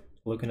 12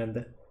 looking at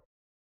that.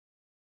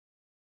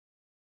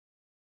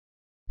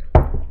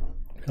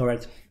 All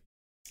right,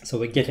 so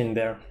we're getting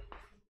there.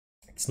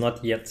 It's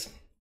not yet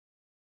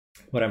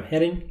what I'm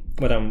heading,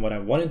 what I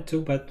wanted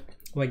to, but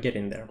we're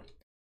getting there.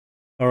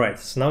 All right,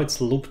 so now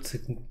it's looped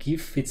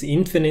GIF. It's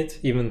infinite,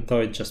 even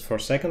though it's just 4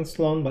 seconds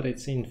long, but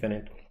it's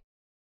infinite.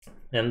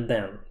 And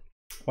then,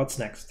 what's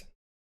next?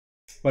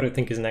 What do you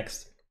think is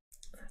next?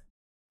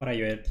 What are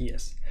your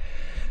ideas?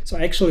 So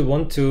I actually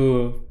want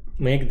to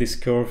make this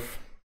curve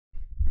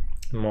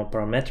more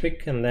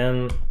parametric, and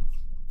then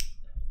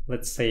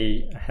let's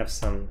say I have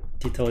some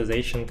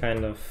titillization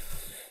kind of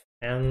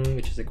n,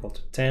 which is equal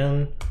to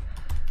 10,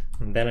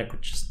 and then I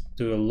could just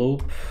do a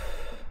loop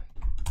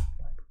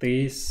like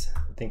this.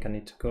 I think I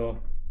need to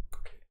go.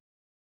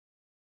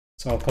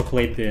 So I'll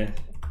calculate the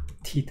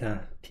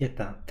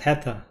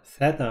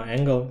theta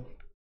angle,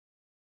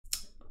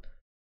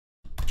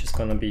 which is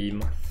gonna be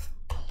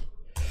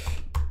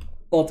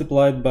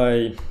multiplied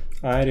by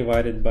I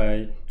divided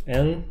by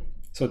n,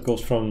 so it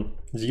goes from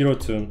 0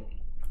 to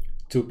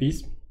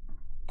 2p's.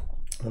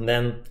 And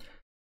then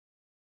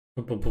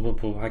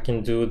I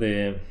can do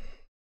the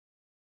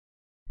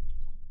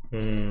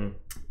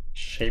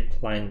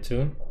shape line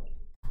too.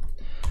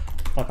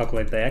 I'll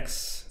calculate the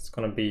x. It's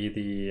gonna be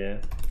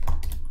the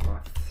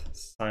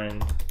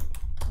sine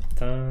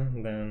theta,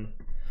 then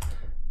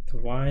the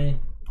y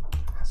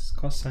is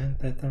cosine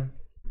theta,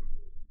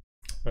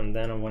 and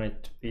then I want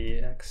it to be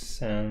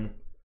x and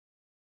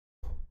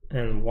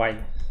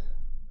y,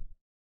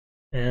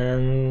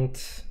 and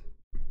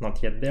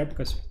not yet there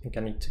because I think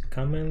I need to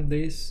comment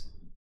this.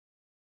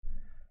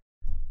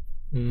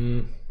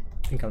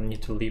 think I'll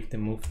need to leave the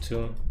move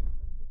to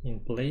in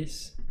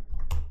place.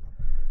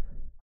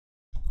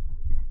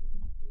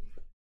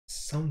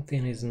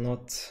 Something is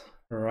not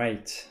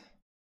right.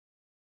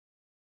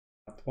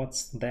 But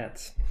what's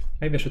that?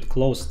 Maybe I should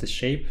close the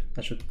shape.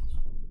 I should...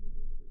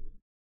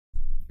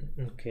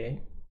 Okay.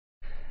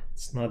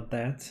 It's not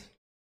that.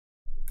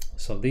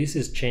 So this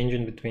is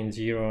changing between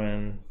 0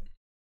 and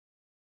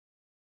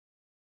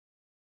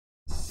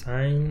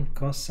sine,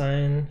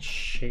 cosine,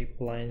 shape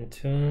line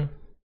 2.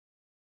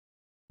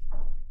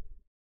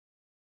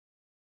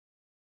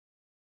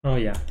 Oh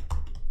yeah.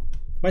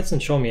 Why doesn't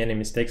show me any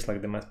mistakes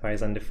like the mathpy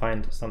is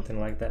undefined or something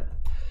like that?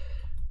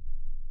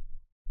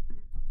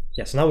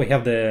 Yeah, so now we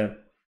have the,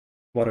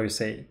 what do we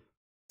say,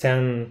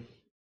 10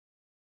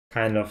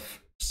 kind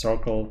of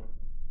circle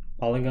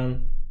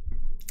polygon,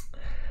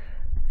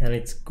 and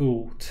it's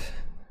good.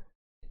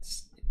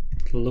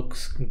 It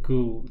looks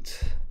good.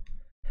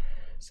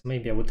 So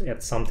maybe I would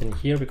add something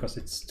here because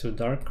it's too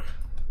dark.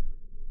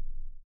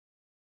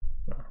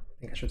 No, I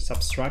think I should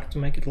subtract to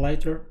make it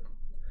lighter.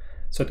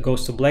 So it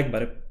goes to black,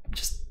 but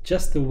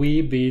just a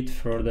wee bit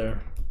further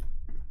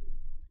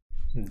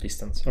in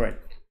distance. All right.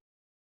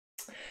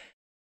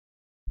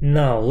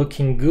 Now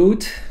looking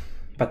good,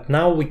 but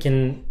now we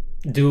can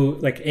do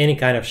like any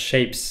kind of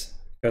shapes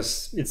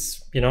because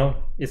it's, you know,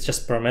 it's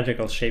just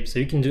parametrical shape. So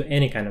you can do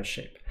any kind of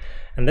shape.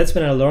 And that's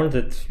when I learned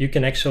that you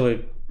can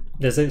actually,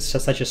 there's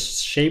such a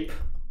shape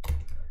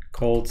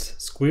called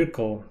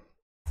squircle,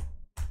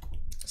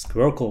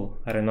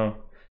 I don't know.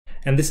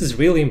 And this is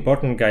really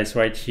important, guys,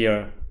 right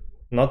here,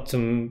 not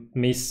to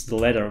miss the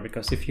letter,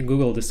 because if you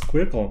Google the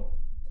squircle,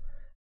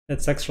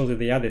 that's actually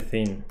the other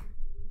thing.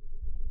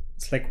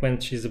 It's like when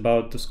she's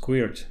about to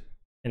squirt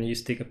and you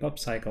stick a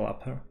popsicle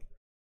up her.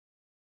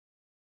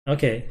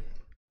 Okay,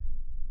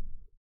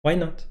 why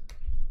not?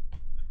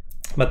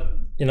 But,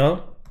 you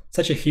know,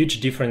 such a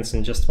huge difference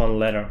in just one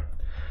letter.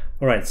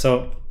 All right,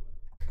 so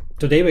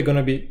today we're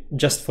gonna be,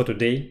 just for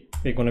today,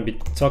 we're gonna be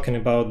talking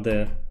about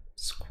the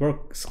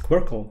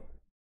squircle.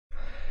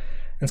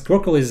 And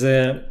squircle is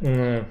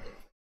a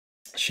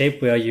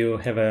shape where you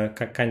have a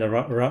kind of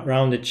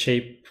rounded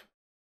shape,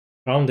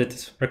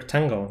 rounded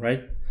rectangle,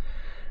 right?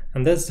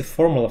 And that's the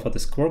formula for the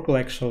squircle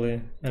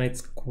actually, and it's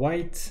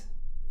quite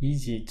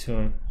easy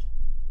to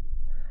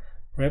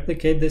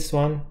replicate this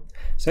one.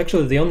 So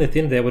actually the only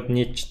thing that I would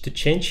need to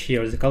change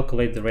here is to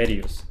calculate the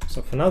radius.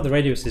 So for now the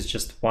radius is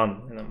just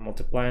 1, and I'm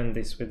multiplying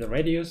this with the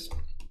radius.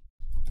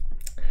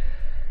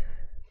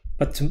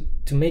 But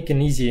to make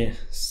an easy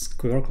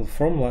squircle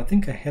formula, I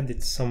think I had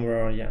it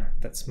somewhere. Yeah,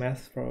 that's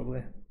math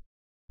probably.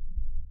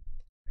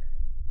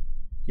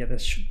 Yeah, there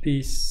should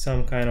be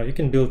some kind of, you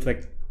can build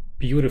like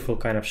beautiful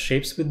kind of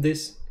shapes with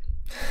this.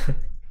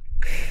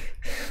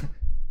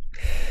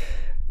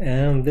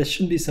 And there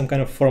should be some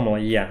kind of formula.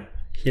 Yeah,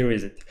 here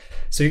is it.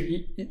 So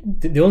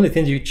the only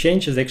thing you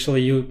change is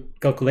actually you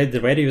calculate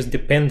the radius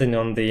depending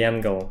on the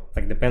angle,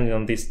 like depending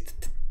on this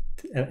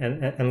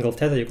angle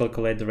theta, you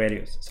calculate the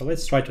radius. So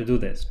let's try to do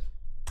this.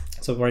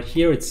 So right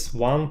here it's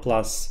 1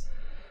 plus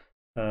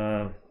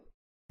this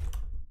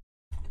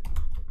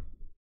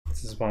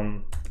is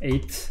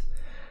 1/8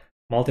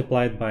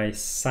 multiplied by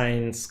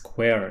sine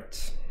squared.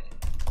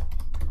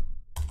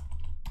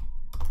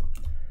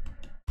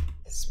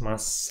 This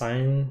mass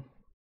sine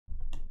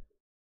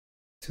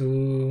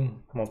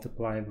 2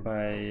 multiplied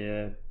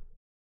by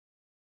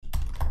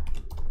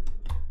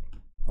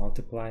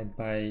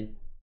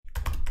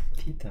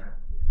theta.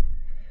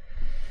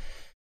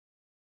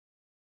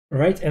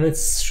 Right, and it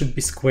should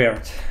be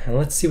squared. And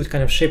let's see what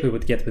kind of shape we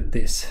would get with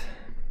this.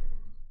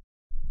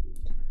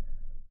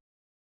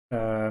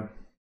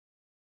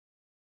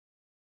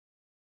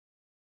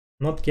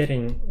 Not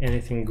getting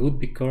anything good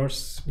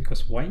because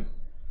why?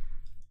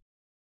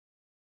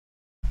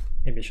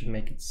 Maybe I should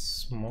make it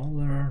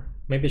smaller.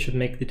 Maybe I should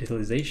make the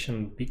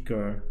digitalization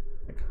bigger,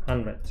 like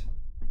 100.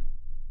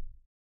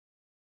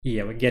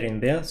 Yeah, we're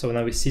getting there. So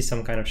now we see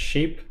some kind of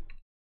shape,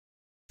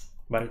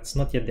 but it's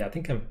not yet there. I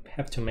think I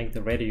have to make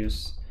the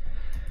radius,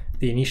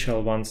 the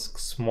initial ones,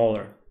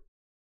 smaller.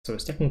 So we're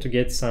starting to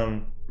get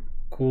some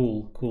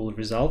cool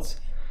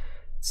results.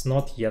 It's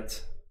not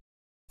yet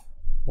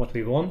what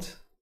we want.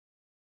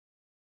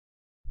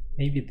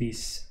 Maybe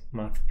this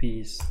math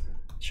piece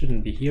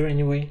shouldn't be here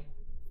anyway.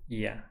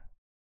 Yeah,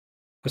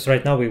 because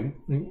right now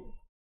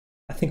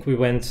I think we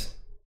went,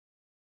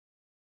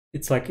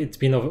 it's like it's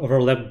been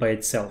overlapped by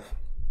itself.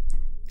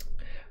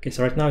 Okay,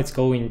 so right now it's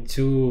going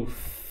too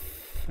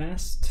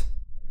fast.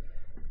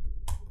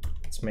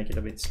 Let's make it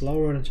a bit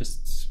slower,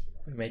 just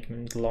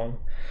making it long.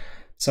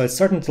 So it's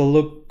starting to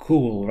look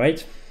cool,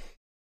 right?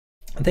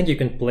 I think you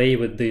can play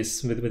with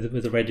this,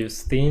 with the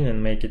radius thing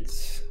and make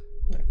it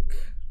like,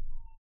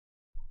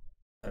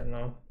 I don't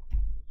know,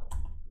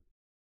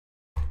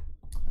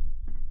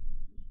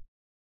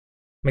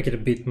 make it a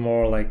bit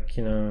more like,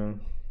 you know,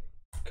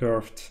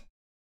 curved,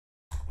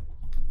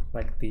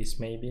 like this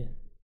maybe.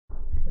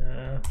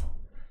 I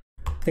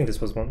think this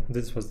was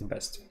the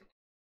best.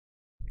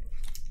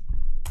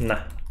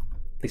 Nah,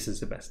 this is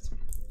the best.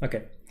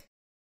 Okay,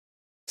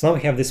 So now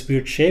we have this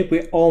weird shape,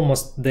 we're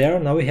almost there.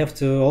 Now we have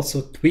to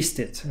also twist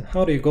it. And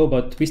how do you go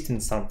about twisting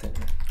something?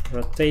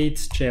 Rotate,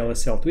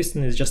 JLSL.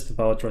 Twisting is just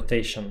about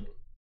rotation.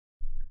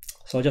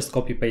 So I'll just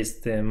copy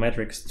paste the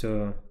metrics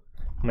to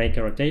make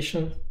a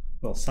rotation.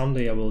 Well,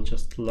 someday I will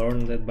just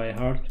learn that by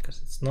heart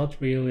because it's not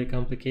really a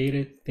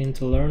complicated thing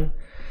to learn.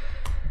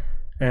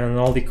 And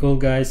all the cool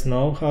guys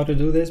know how to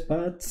do this,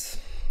 but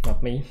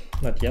not me,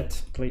 not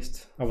yet, at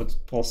least. I would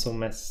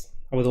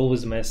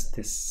always mess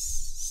this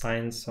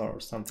signs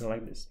or something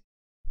like this.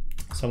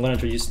 So I'm going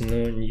to introduce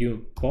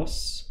new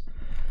pos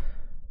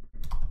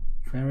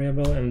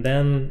variable, and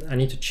then I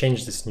need to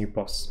change this new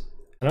pos.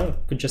 And I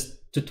could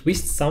just, to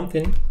twist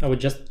something, I would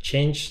just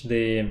change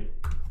the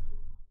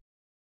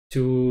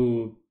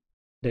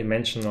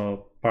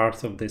two-dimensional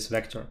part of this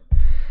vector.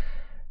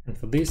 And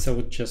for this, I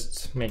would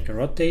just make a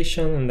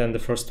rotation, and then the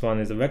first one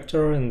is a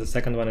vector, and the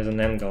second one is an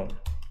angle.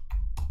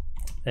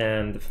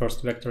 And the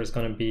first vector is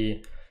going to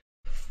be,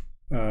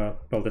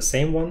 well, the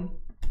same one.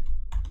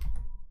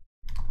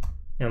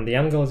 And the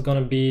angle is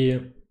going to be,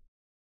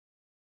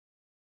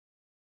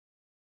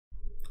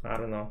 I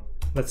don't know,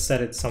 let's set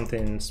it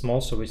something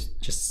small so we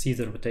just see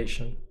the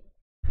rotation.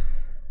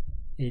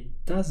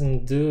 It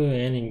doesn't do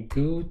any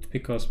good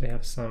because we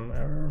have some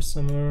error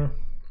somewhere.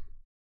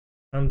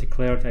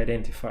 Undeclared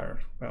identifier.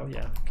 Well,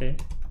 yeah, okay.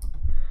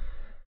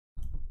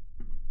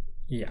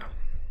 Yeah.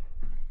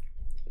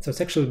 So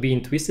it's actually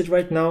being twisted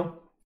right now.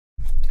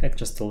 Like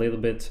just a little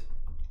bit.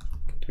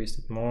 Twist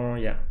it more,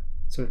 yeah.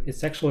 So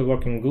it's actually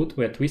working good.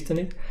 We're twisting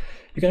it.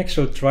 You can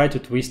actually try to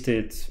twist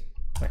it,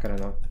 like, I don't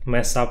know,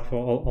 mess up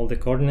all the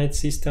coordinate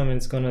system, and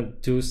it's gonna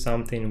do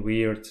something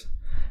weird.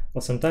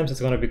 Well, sometimes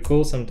it's gonna be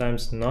cool,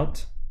 sometimes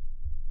not.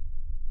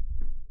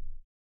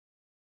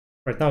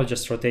 Right now, it's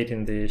just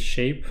rotating the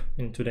shape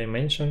in 2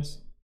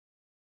 dimensions.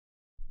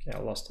 Okay, I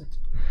lost it.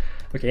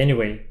 Okay,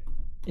 anyway,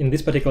 in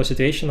this particular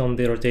situation, on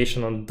the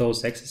rotation on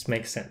those axes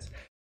makes sense.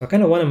 I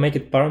kind of want to make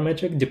it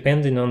parametric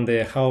depending on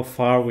how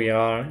far we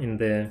are in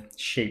the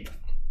shape.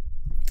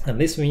 And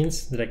this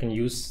means that I can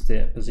use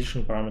the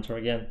position parameter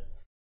again.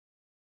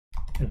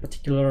 In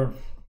particular,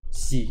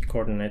 z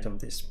coordinate of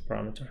this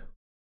parameter.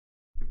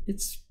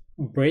 It's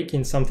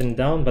breaking something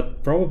down,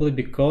 but probably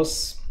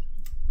because,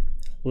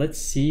 let's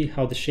see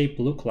how the shape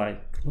looks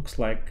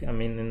like. I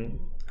mean, in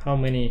how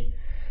many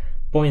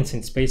points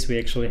in space we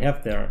actually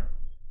have there.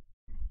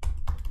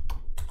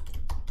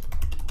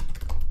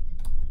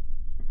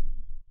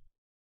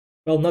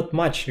 Well, not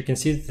much. You can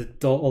see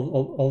that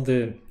all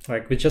the,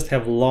 like, we just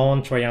have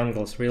long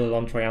triangles, really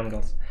long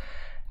triangles.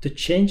 To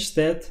change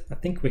that, I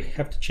think we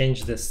have to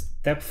change this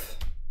depth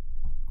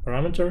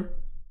parameter.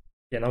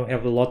 Yeah, now we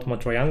have a lot more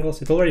triangles.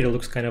 It already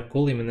looks kind of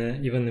cool,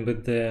 even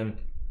with the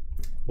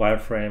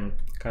wireframe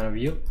kind of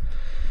view.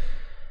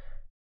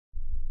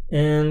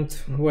 And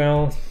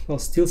well,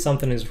 still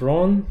something is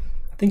wrong.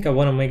 I think I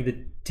want to make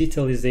the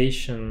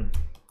detailization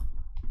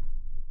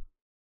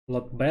a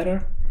lot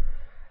better.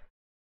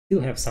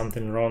 Still have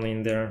something wrong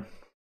in there.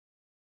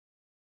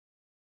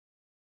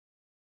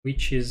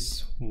 Which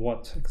is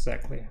what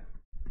exactly?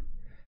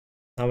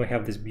 Now we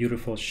have this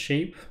beautiful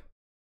shape,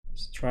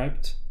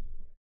 striped.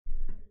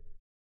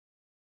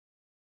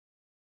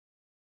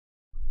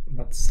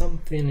 But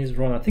something is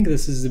wrong. I think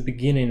this is the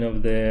beginning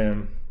of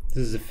this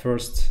is the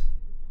first,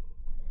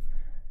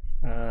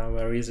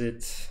 where is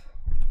it?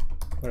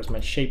 Where's my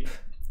shape?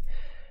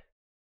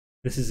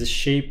 This is the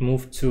shape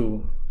move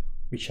to,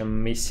 which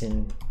I'm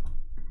missing.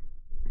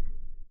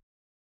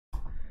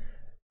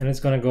 And it's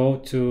gonna go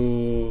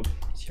to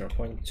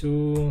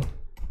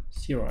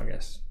 0.20, I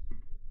guess.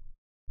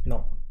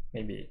 No,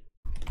 maybe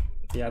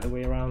the other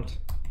way around.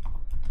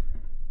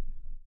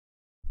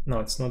 No,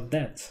 it's not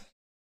that.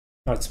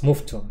 No, it's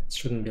move to. It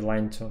shouldn't be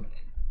line to.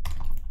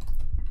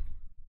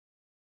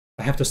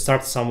 I have to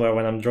start somewhere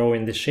when I'm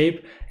drawing the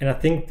shape, and I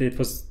think it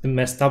was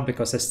messed up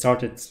because I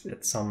started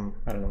at some,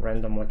 I don't know,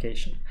 random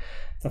location.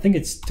 So I think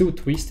it's too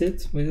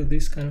twisted with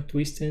this kind of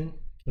twisting.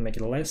 Can make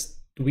it less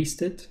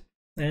twisted.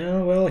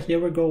 And well, here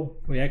we go.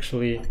 We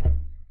actually, I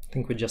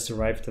think we just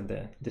arrived at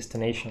the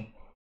destination.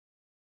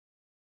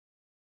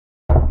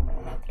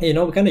 You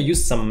know, we kind of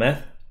used some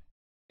math,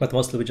 but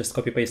mostly we just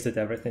copy pasted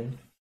everything.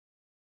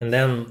 And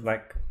then,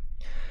 like,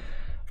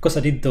 of course I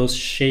did those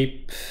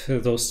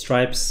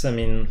stripes, I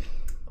mean,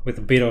 with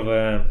a bit of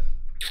a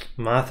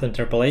math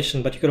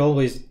interpolation, but you could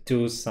always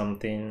do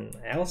something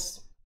else.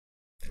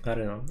 I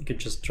don't know, you could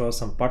just draw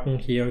some pattern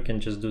here, you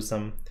can just do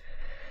some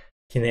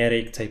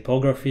kinetic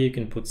typography, you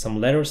can put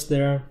some letters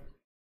there,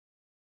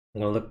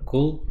 it'll look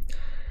cool.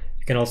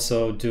 You can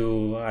also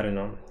do, I don't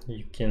know,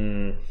 you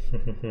can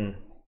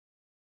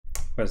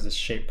where's the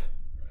shape?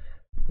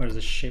 Where's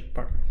the shape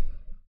part?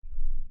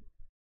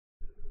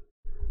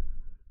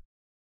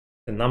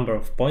 The number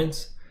of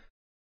points,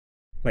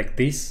 like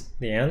this,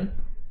 the n.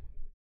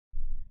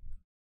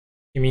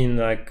 You mean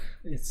like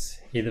it's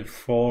either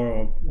 4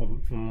 or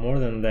more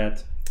than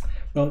that?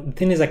 Well, the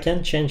thing is I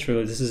can't change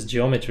really. This is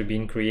geometry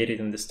being created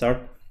in the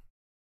start.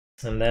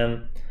 And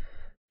then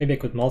maybe I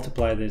could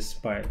multiply this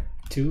by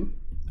 2.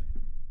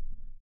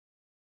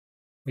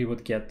 we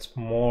would get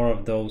more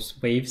of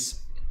those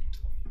waves.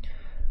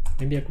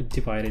 Maybe I could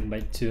divide it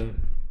by 2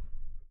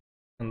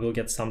 and we'll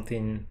get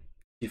something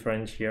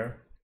different here.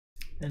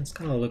 And it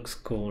kind of looks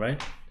cool,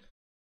 right?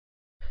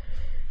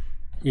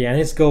 Yeah,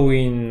 and it's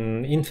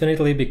going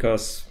infinitely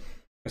because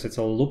it's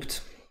all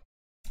looped.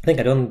 I think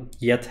I don't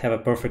yet have a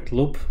perfect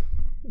loop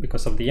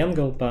because of the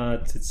angle,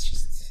 but it's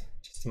just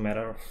a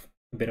matter of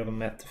a bit of a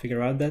math to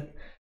figure out that.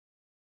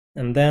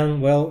 And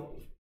then, well,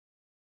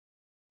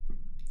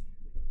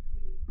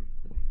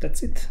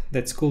 that's it.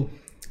 That's cool.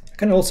 I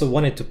kind of also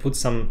wanted to put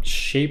some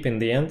shape in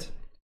the end.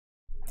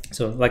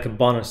 So like a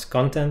bonus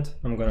content,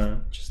 I'm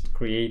gonna just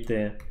create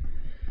the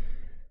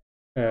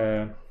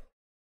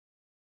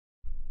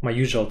my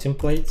usual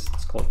template.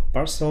 It's called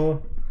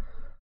parcel.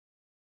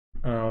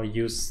 I'll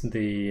use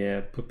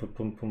the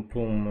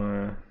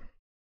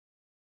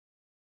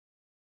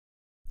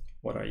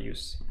what I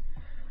use,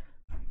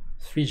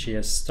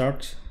 three.js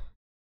start.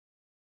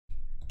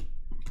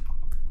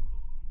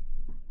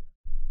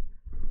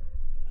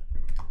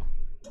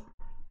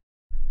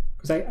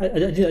 Because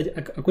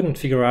I couldn't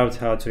figure out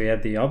how to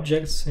add the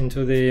objects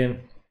into the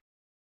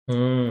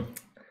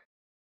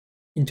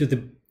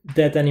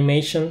that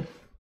animation,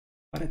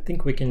 but I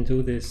think we can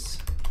do this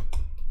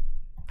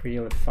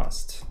really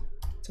fast.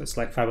 So it's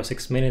like 5 or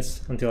 6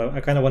 minutes until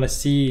I kind of want to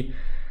see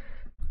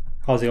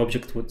how the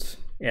object would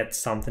add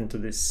something to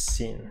this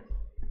scene.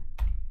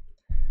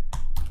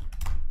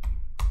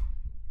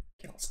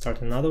 Okay, I'll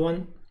start another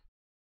one.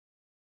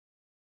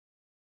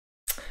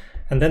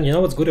 And then, you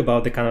know what's good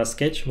about the Canvas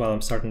sketch while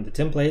I'm starting the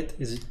template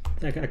is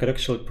I could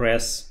actually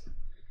press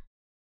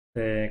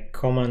the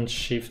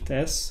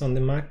Command-Shift-S on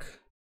the Mac,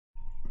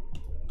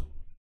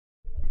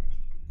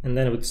 and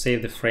then it would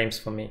save the frames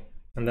for me.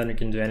 And then you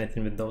can do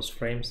anything with those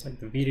frames, like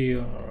the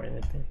video or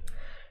anything.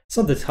 It's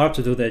not that hard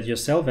to do that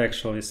yourself,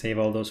 actually, save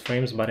all those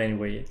frames, but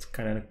anyway, it's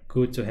kind of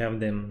good to have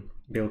them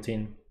built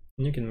in.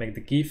 And you can make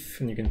the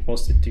GIF and you can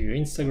post it to your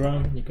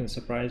Instagram, you can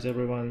surprise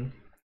everyone.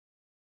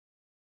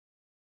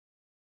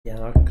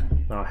 Yeah,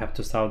 now I have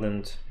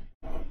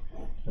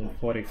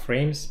 2040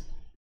 frames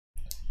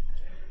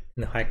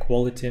in high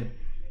quality,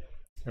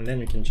 and then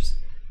you can just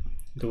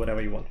do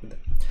whatever you want with them.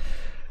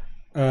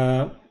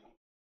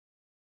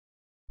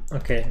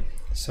 Okay,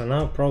 so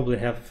now probably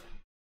have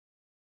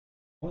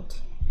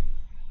what?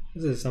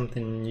 This is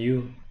something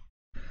new.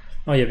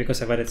 Oh yeah, because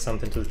I've added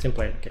something to the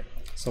template. Okay,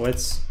 so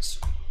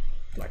let's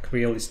like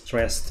really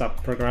stressed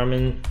up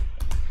programming.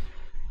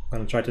 I'm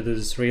gonna try to do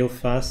this real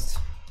fast.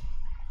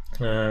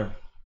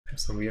 Have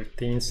some weird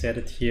things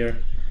added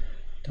here.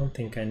 Don't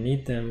think I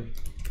need them.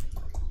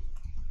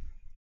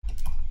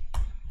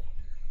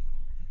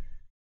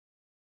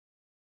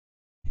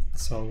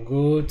 It's all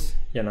good.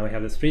 Yeah, now we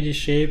have the 3D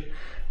shape.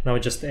 Now I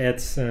just add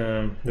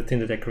the thing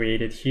that I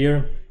created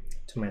here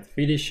to my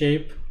 3D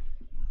shape,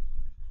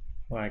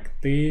 like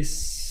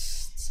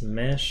this. It's a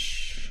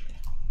mesh.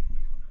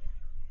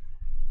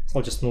 So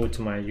I'll just move it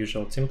to my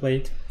usual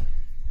template.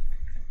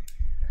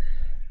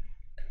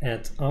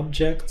 Add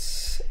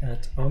objects,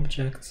 add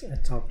objects,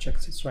 add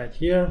objects. It's right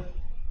here.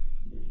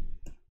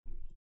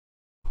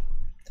 I'll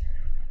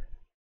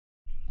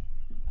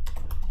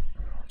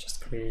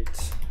just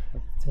create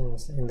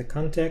things in the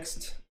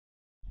context.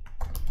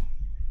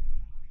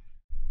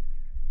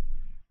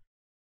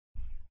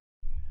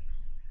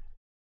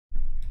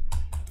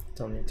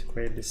 Don't need to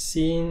create the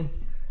scene.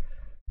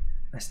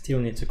 I still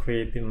need to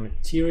create the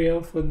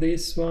material for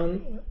this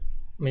one.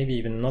 Maybe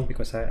even not,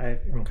 because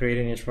I'm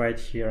creating it right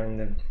here in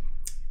the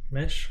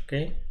mesh.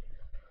 Okay,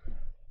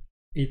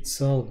 it's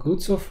all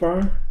good so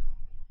far.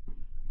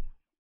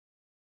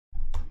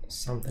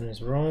 Something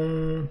is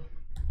wrong.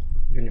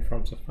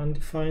 Uniforms of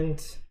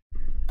undefined.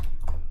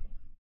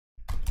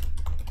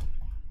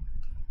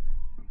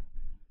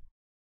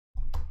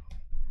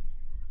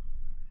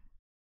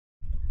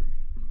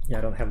 Yeah,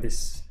 I don't have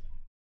this.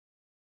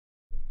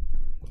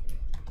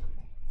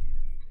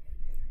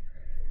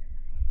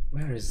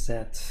 Where is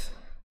that?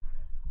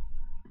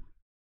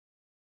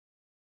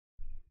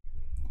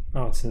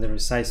 Oh, it's in the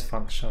resize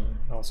function.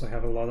 I also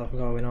have a lot of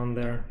going on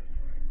there,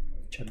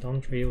 which I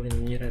don't really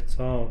need at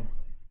all.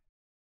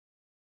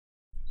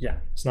 Yeah,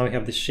 so now we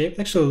have this shape. It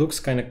actually looks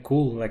kind of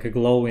cool, like a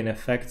glowing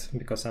effect,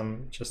 because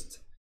I'm just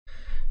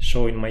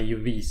showing my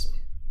UVs.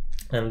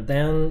 And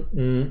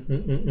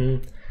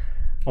then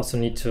also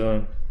need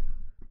to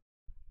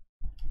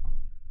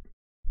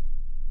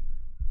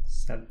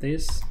set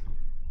this.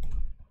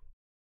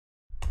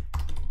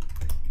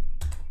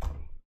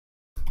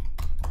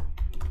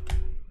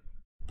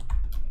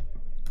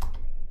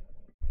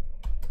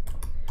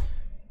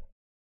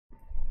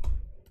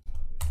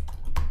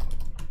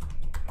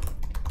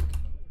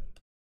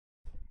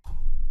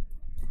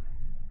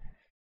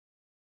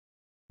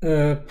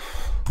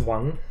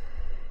 One.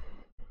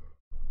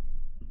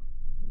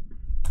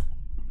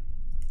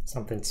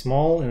 Something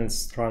small, and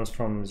it runs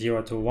from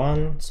 0 to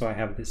 1, so I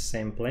have this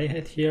same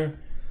playhead here.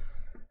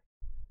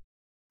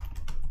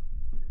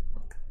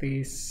 Like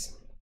this.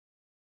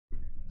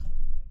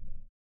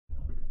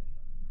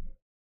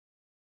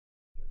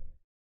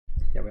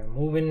 Yeah, we're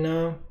moving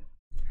now.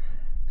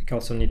 I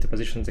also need to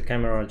position the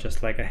camera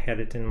just like I had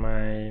it in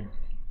my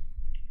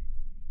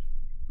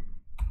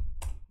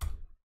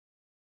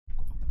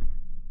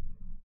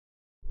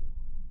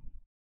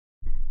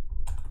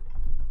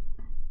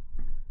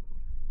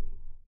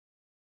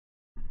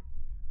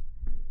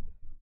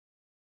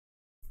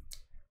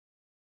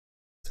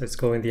so it's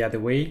going the other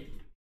way.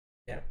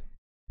 Yeah.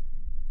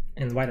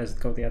 And why does it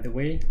go the other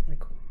way?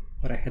 Like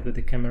what I had with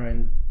the camera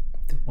and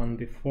the one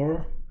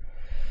before.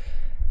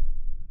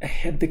 I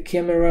had the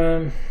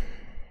camera.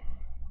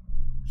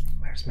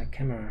 Where's my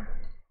camera?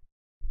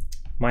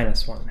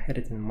 -1. I had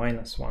it in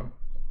 -1.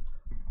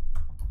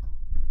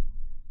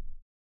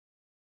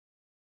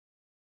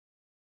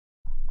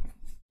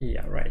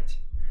 Yeah, right.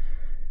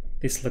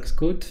 This looks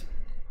good.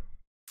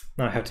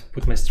 Now I have to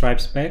put my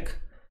stripes back.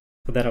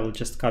 For that I will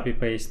just copy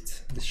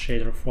paste the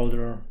shader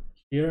folder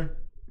here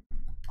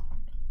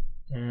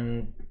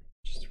and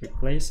just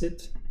replace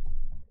it.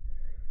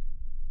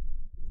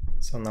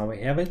 So now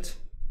we have it.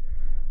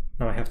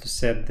 Now I have to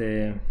set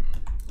the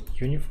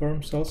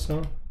uniforms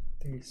also.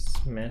 These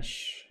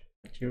mesh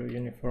material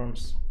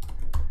uniforms,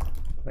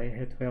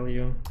 playhead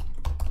value.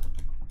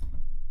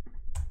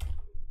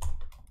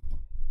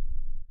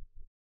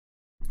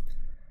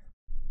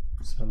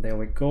 So there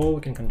we go.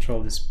 We can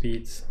control the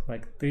speed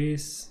like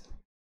this.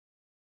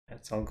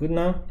 That's all good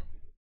now.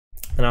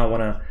 And I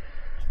want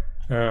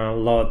to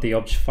load the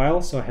object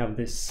file. So I have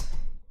this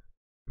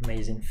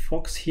amazing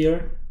fox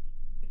here.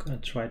 I'm gonna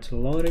try to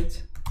load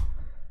it.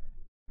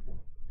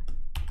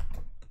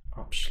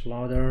 Object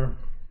loader.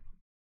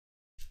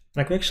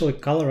 I could actually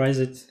colorize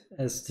it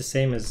as the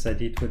same as I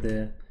did with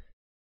the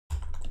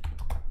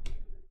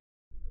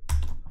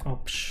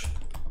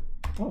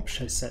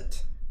I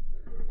set.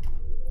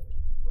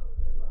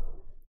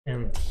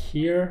 And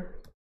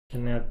here you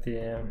can add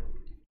the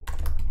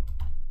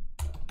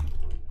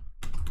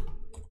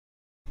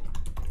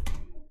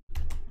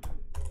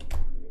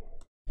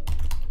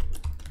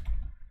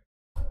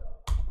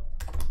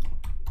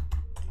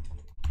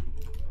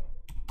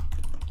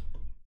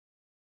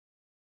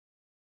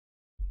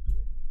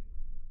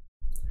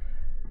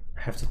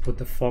I have to put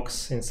the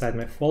fox inside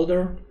my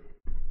folder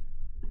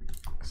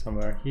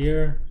somewhere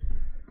here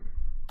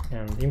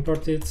and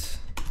import it.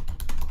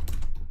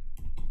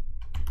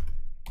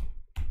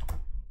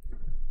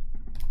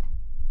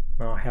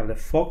 Now I have the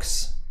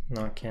fox.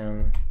 Now I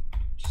can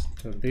just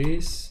do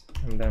this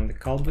and then the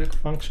callback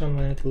function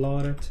when it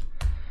loaded.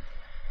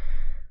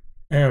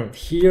 And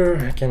here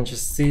I can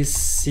just see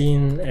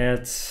scene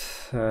at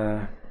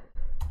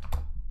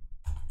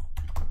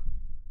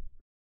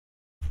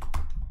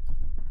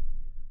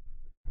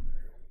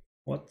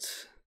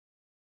what?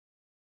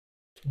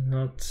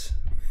 Cannot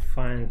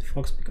find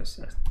fox because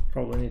I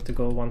probably need to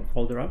go one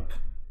folder up.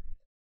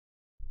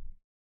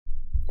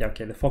 Yeah,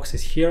 okay, the fox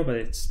is here, but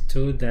it's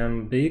too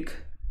damn big.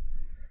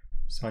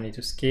 So I need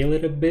to scale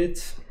it a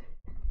bit.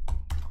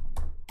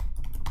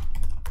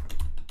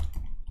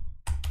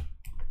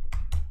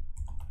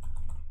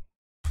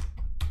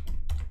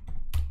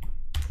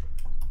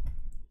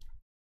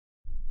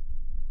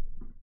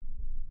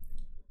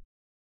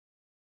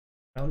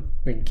 Well,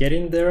 we're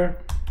getting there.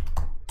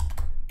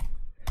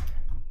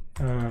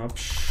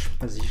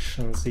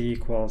 Position z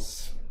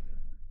equals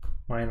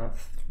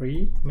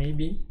 -3,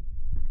 maybe.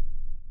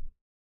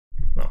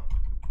 No,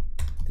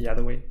 the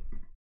other way.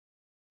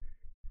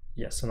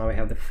 Yeah, so now we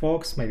have the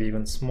fox, maybe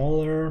even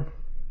smaller.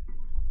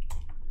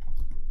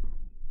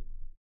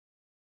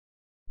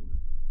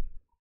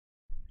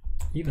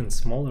 Even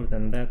smaller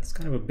than that. It's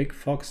kind of a big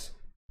fox.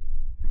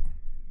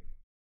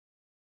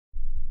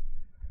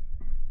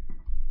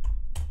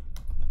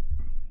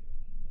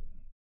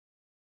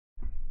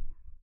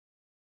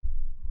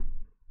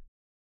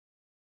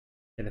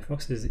 Yeah, the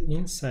fox is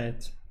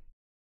inside.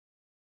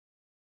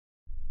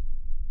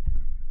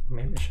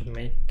 Maybe I should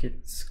make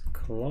it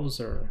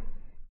closer.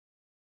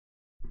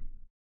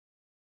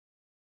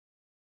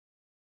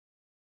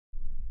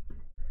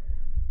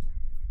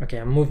 Okay,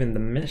 I'm moving the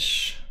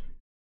mesh.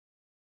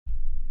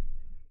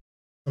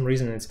 For some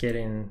reason it's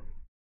getting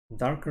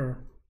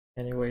darker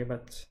anyway,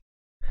 but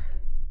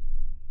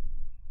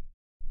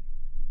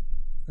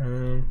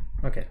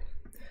okay.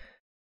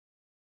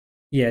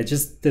 Yeah,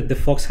 just that the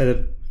fox had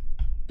a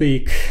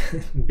big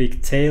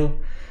big tail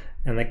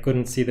and I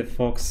couldn't see the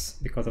fox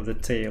because of the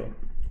tail.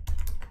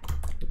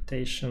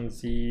 Rotation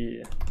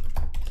Z.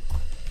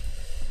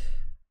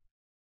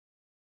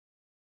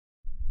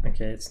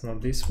 Okay, it's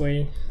not this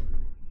way.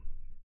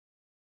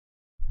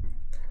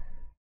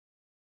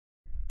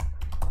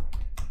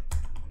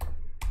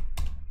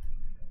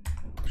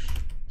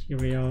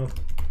 Material.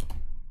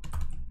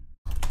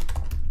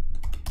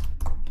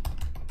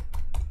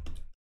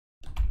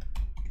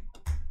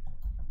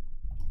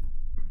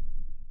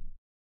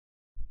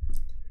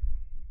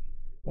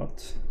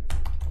 What?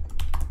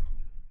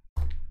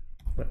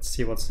 Let's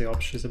see what the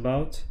option is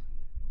about.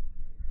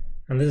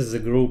 And this is a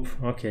group,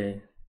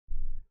 okay.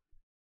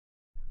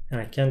 And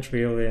I can't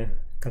really,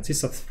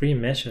 consists of 3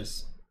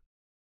 meshes.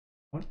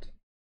 What?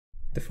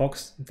 The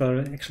fox, there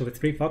are actually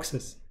 3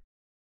 foxes.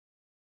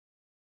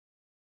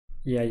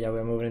 Yeah,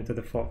 we're moving into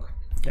the fog.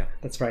 Yeah,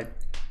 that's right.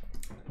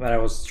 But I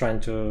was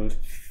trying to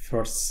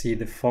first see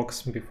the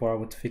fox before I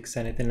would fix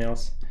anything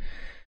else.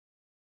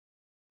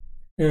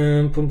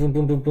 Boom, boom, boom,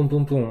 boom, boom,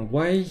 boom, boom.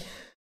 Why?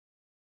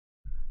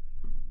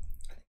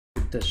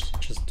 Let's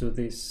just do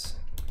this.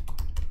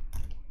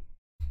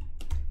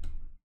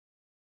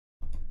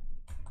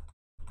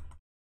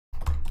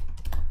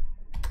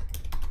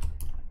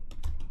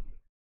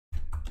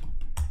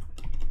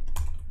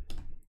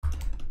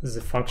 This is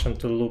a function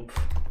to loop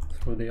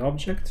through the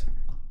object.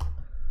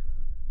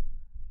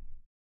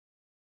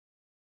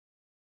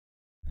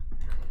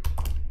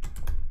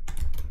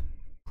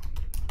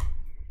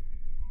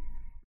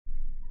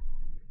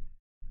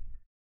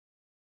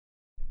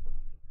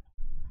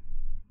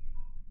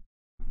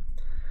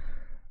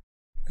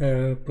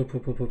 Boom,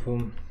 boom, boom, boom,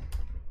 boom.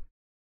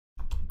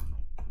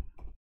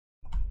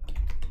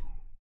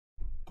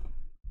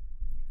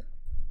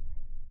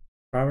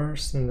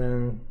 Traverse and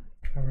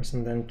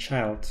then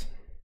child.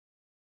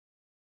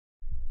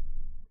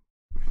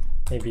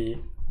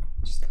 Maybe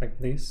just like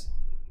this.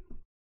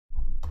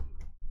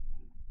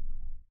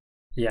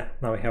 Yeah,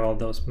 now we have all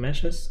those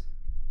meshes.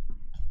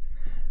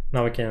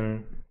 Now we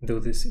can do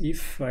this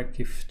if, like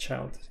if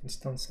child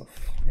instance of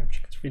the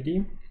object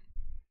 3D.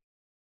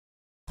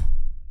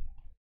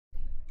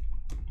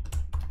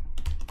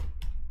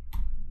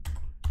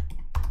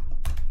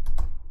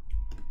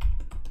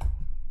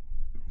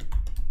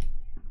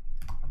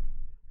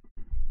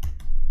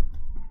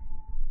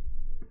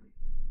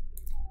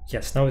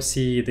 Yes, now we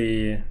see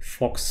the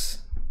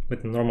fox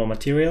with normal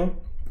material,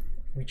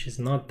 which is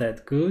not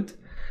that good.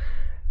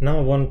 Now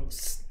I want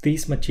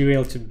this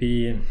material to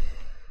be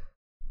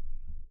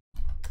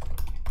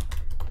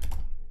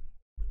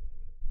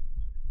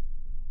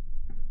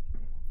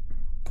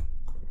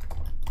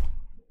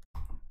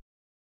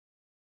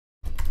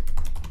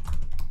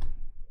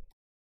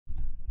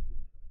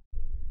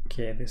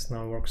okay, this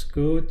now works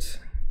good.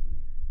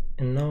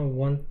 And now I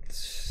want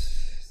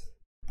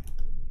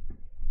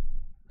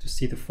to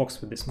see the fox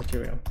with this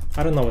material.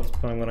 I don't know what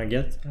I'm gonna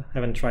get. I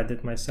haven't tried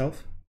it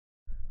myself.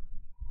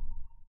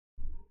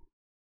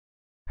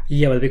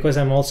 Yeah, but because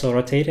I'm also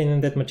rotating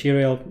in that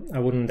material, I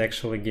wouldn't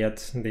actually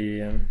get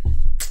the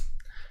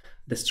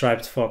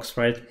striped fox,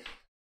 right?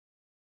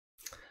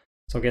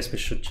 So I guess we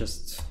should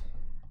just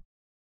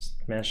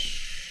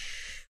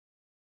mesh.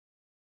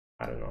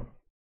 I don't know.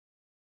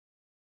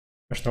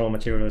 Mesh normal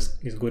material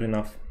is good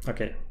enough.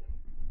 Okay,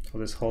 so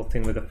this whole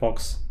thing with the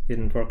fox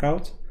didn't work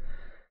out.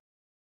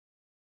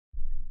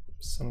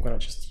 So I'm gonna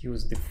just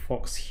use the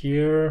fox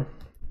here.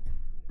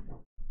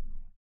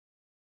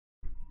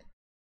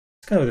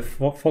 It's kind of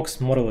the fox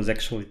model is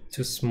actually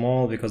too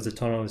small because the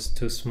tunnel is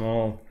too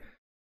small.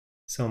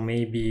 So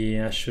maybe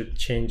I should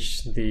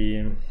change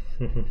the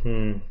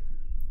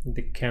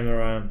the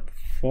camera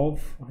FOV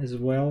as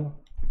well.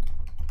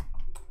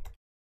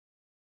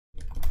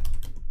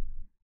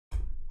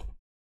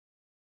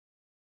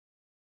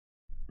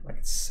 Like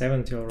it's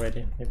 70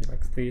 already, maybe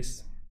like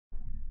this.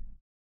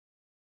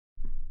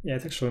 Yeah,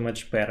 it's actually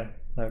much better.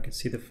 Now you can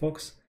see the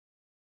fox.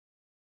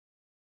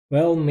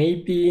 Well,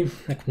 maybe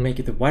I could make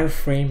it a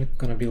wireframe. It's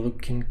gonna be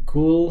looking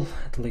cool,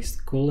 at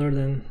least cooler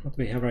than what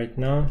we have right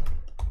now.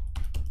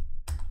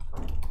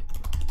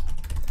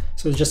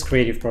 So it's just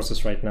creative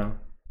process right now.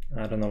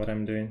 I don't know what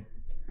I'm doing.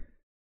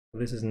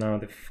 This is now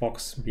the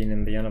fox being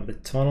in the end of the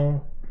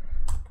tunnel.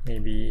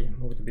 Maybe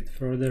move it a bit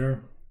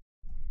further.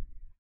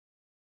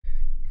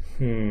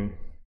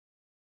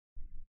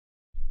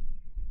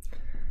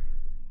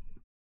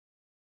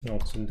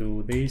 Also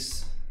do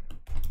this.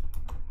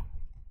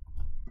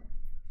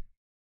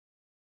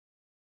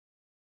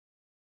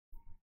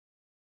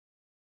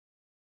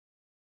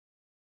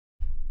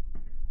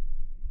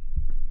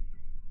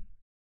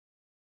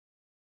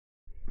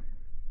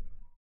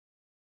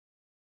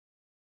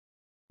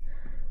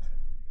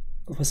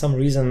 For some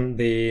reason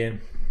the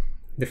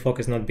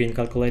fog is not being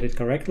calculated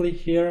correctly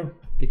here,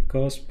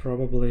 because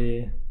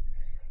probably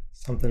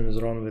something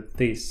is wrong with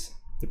this,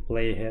 the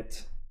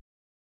playhead.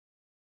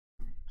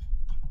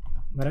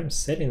 But I'm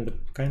setting the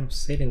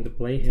setting the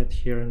playhead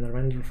here in the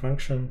render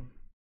function.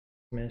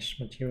 Mesh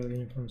material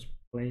uniforms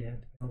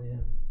playhead. Oh yeah.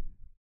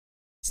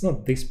 It's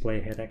not this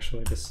playhead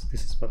actually. This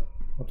is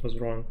what was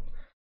wrong.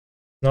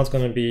 Now it's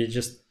gonna be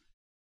just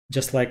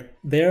like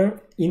there,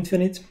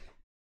 infinite.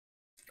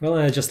 Well,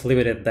 I just leave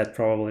it at that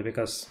probably,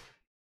 because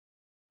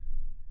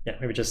yeah,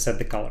 maybe just set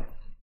the color.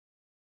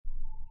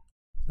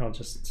 I'll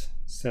just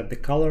set the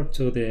color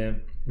to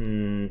the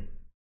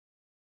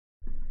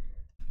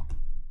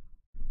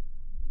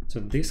to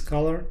this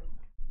color,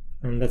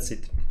 and that's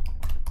it.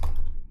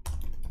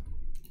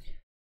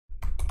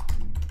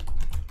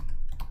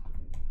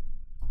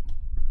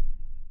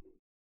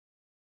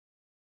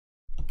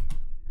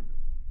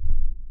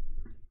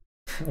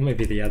 Or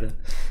maybe the other.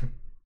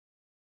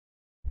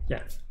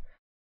 Yeah.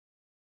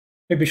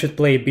 Maybe we should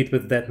play a bit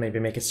with that, maybe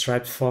make it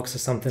striped fox or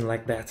something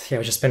like that. Yeah,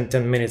 we just spent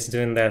 10 minutes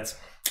doing that.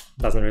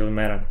 Doesn't really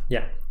matter.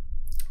 Yeah.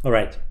 All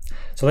right.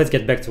 So let's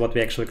get back to what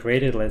we actually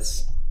created.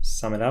 Let's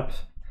sum it up.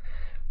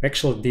 We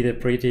actually did a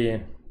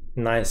pretty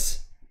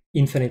nice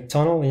infinite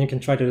tunnel, and you can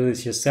try to do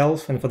this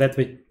yourself. And for that,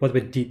 what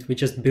we did, we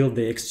just built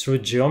the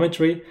extrude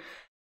geometry,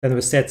 then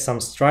we set some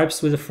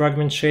stripes with the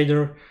fragment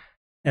shader,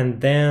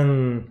 and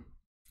then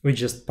we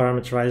just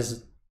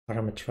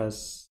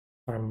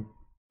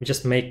we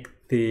just make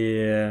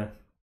the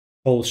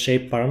whole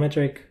shape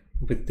parametric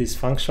with this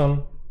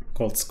function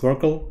called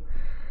squircle,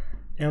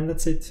 and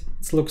that's it.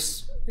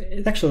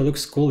 It actually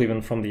looks cool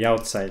even from the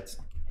outside.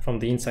 From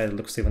the inside it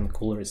looks even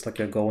cooler. It's like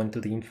you go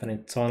into the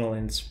infinite tunnel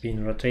and it's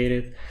being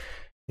rotated.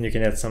 And you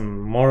can add some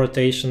more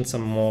rotation,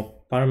 some more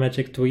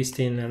parametric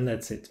twisting, and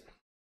that's it.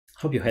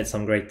 Hope you had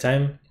some great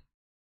time.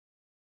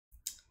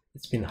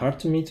 It's been hard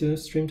to me to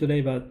stream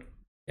today, but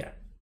yeah.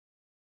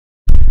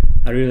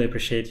 I really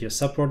appreciate your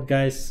support,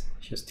 guys.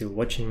 If you're still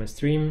watching my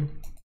stream,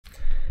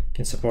 you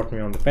can support me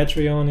on the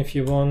Patreon if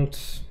you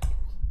want.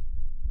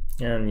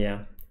 And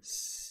yeah,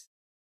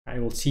 I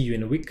will see you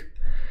in a week.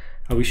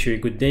 I wish you a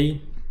good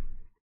day.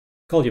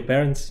 Call your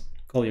parents,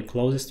 call your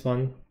closest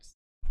one,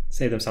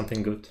 say them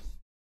something good,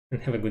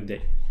 and have a good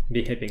day.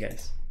 Be happy,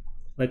 guys.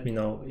 Let me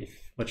know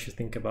what you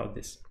think about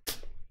this.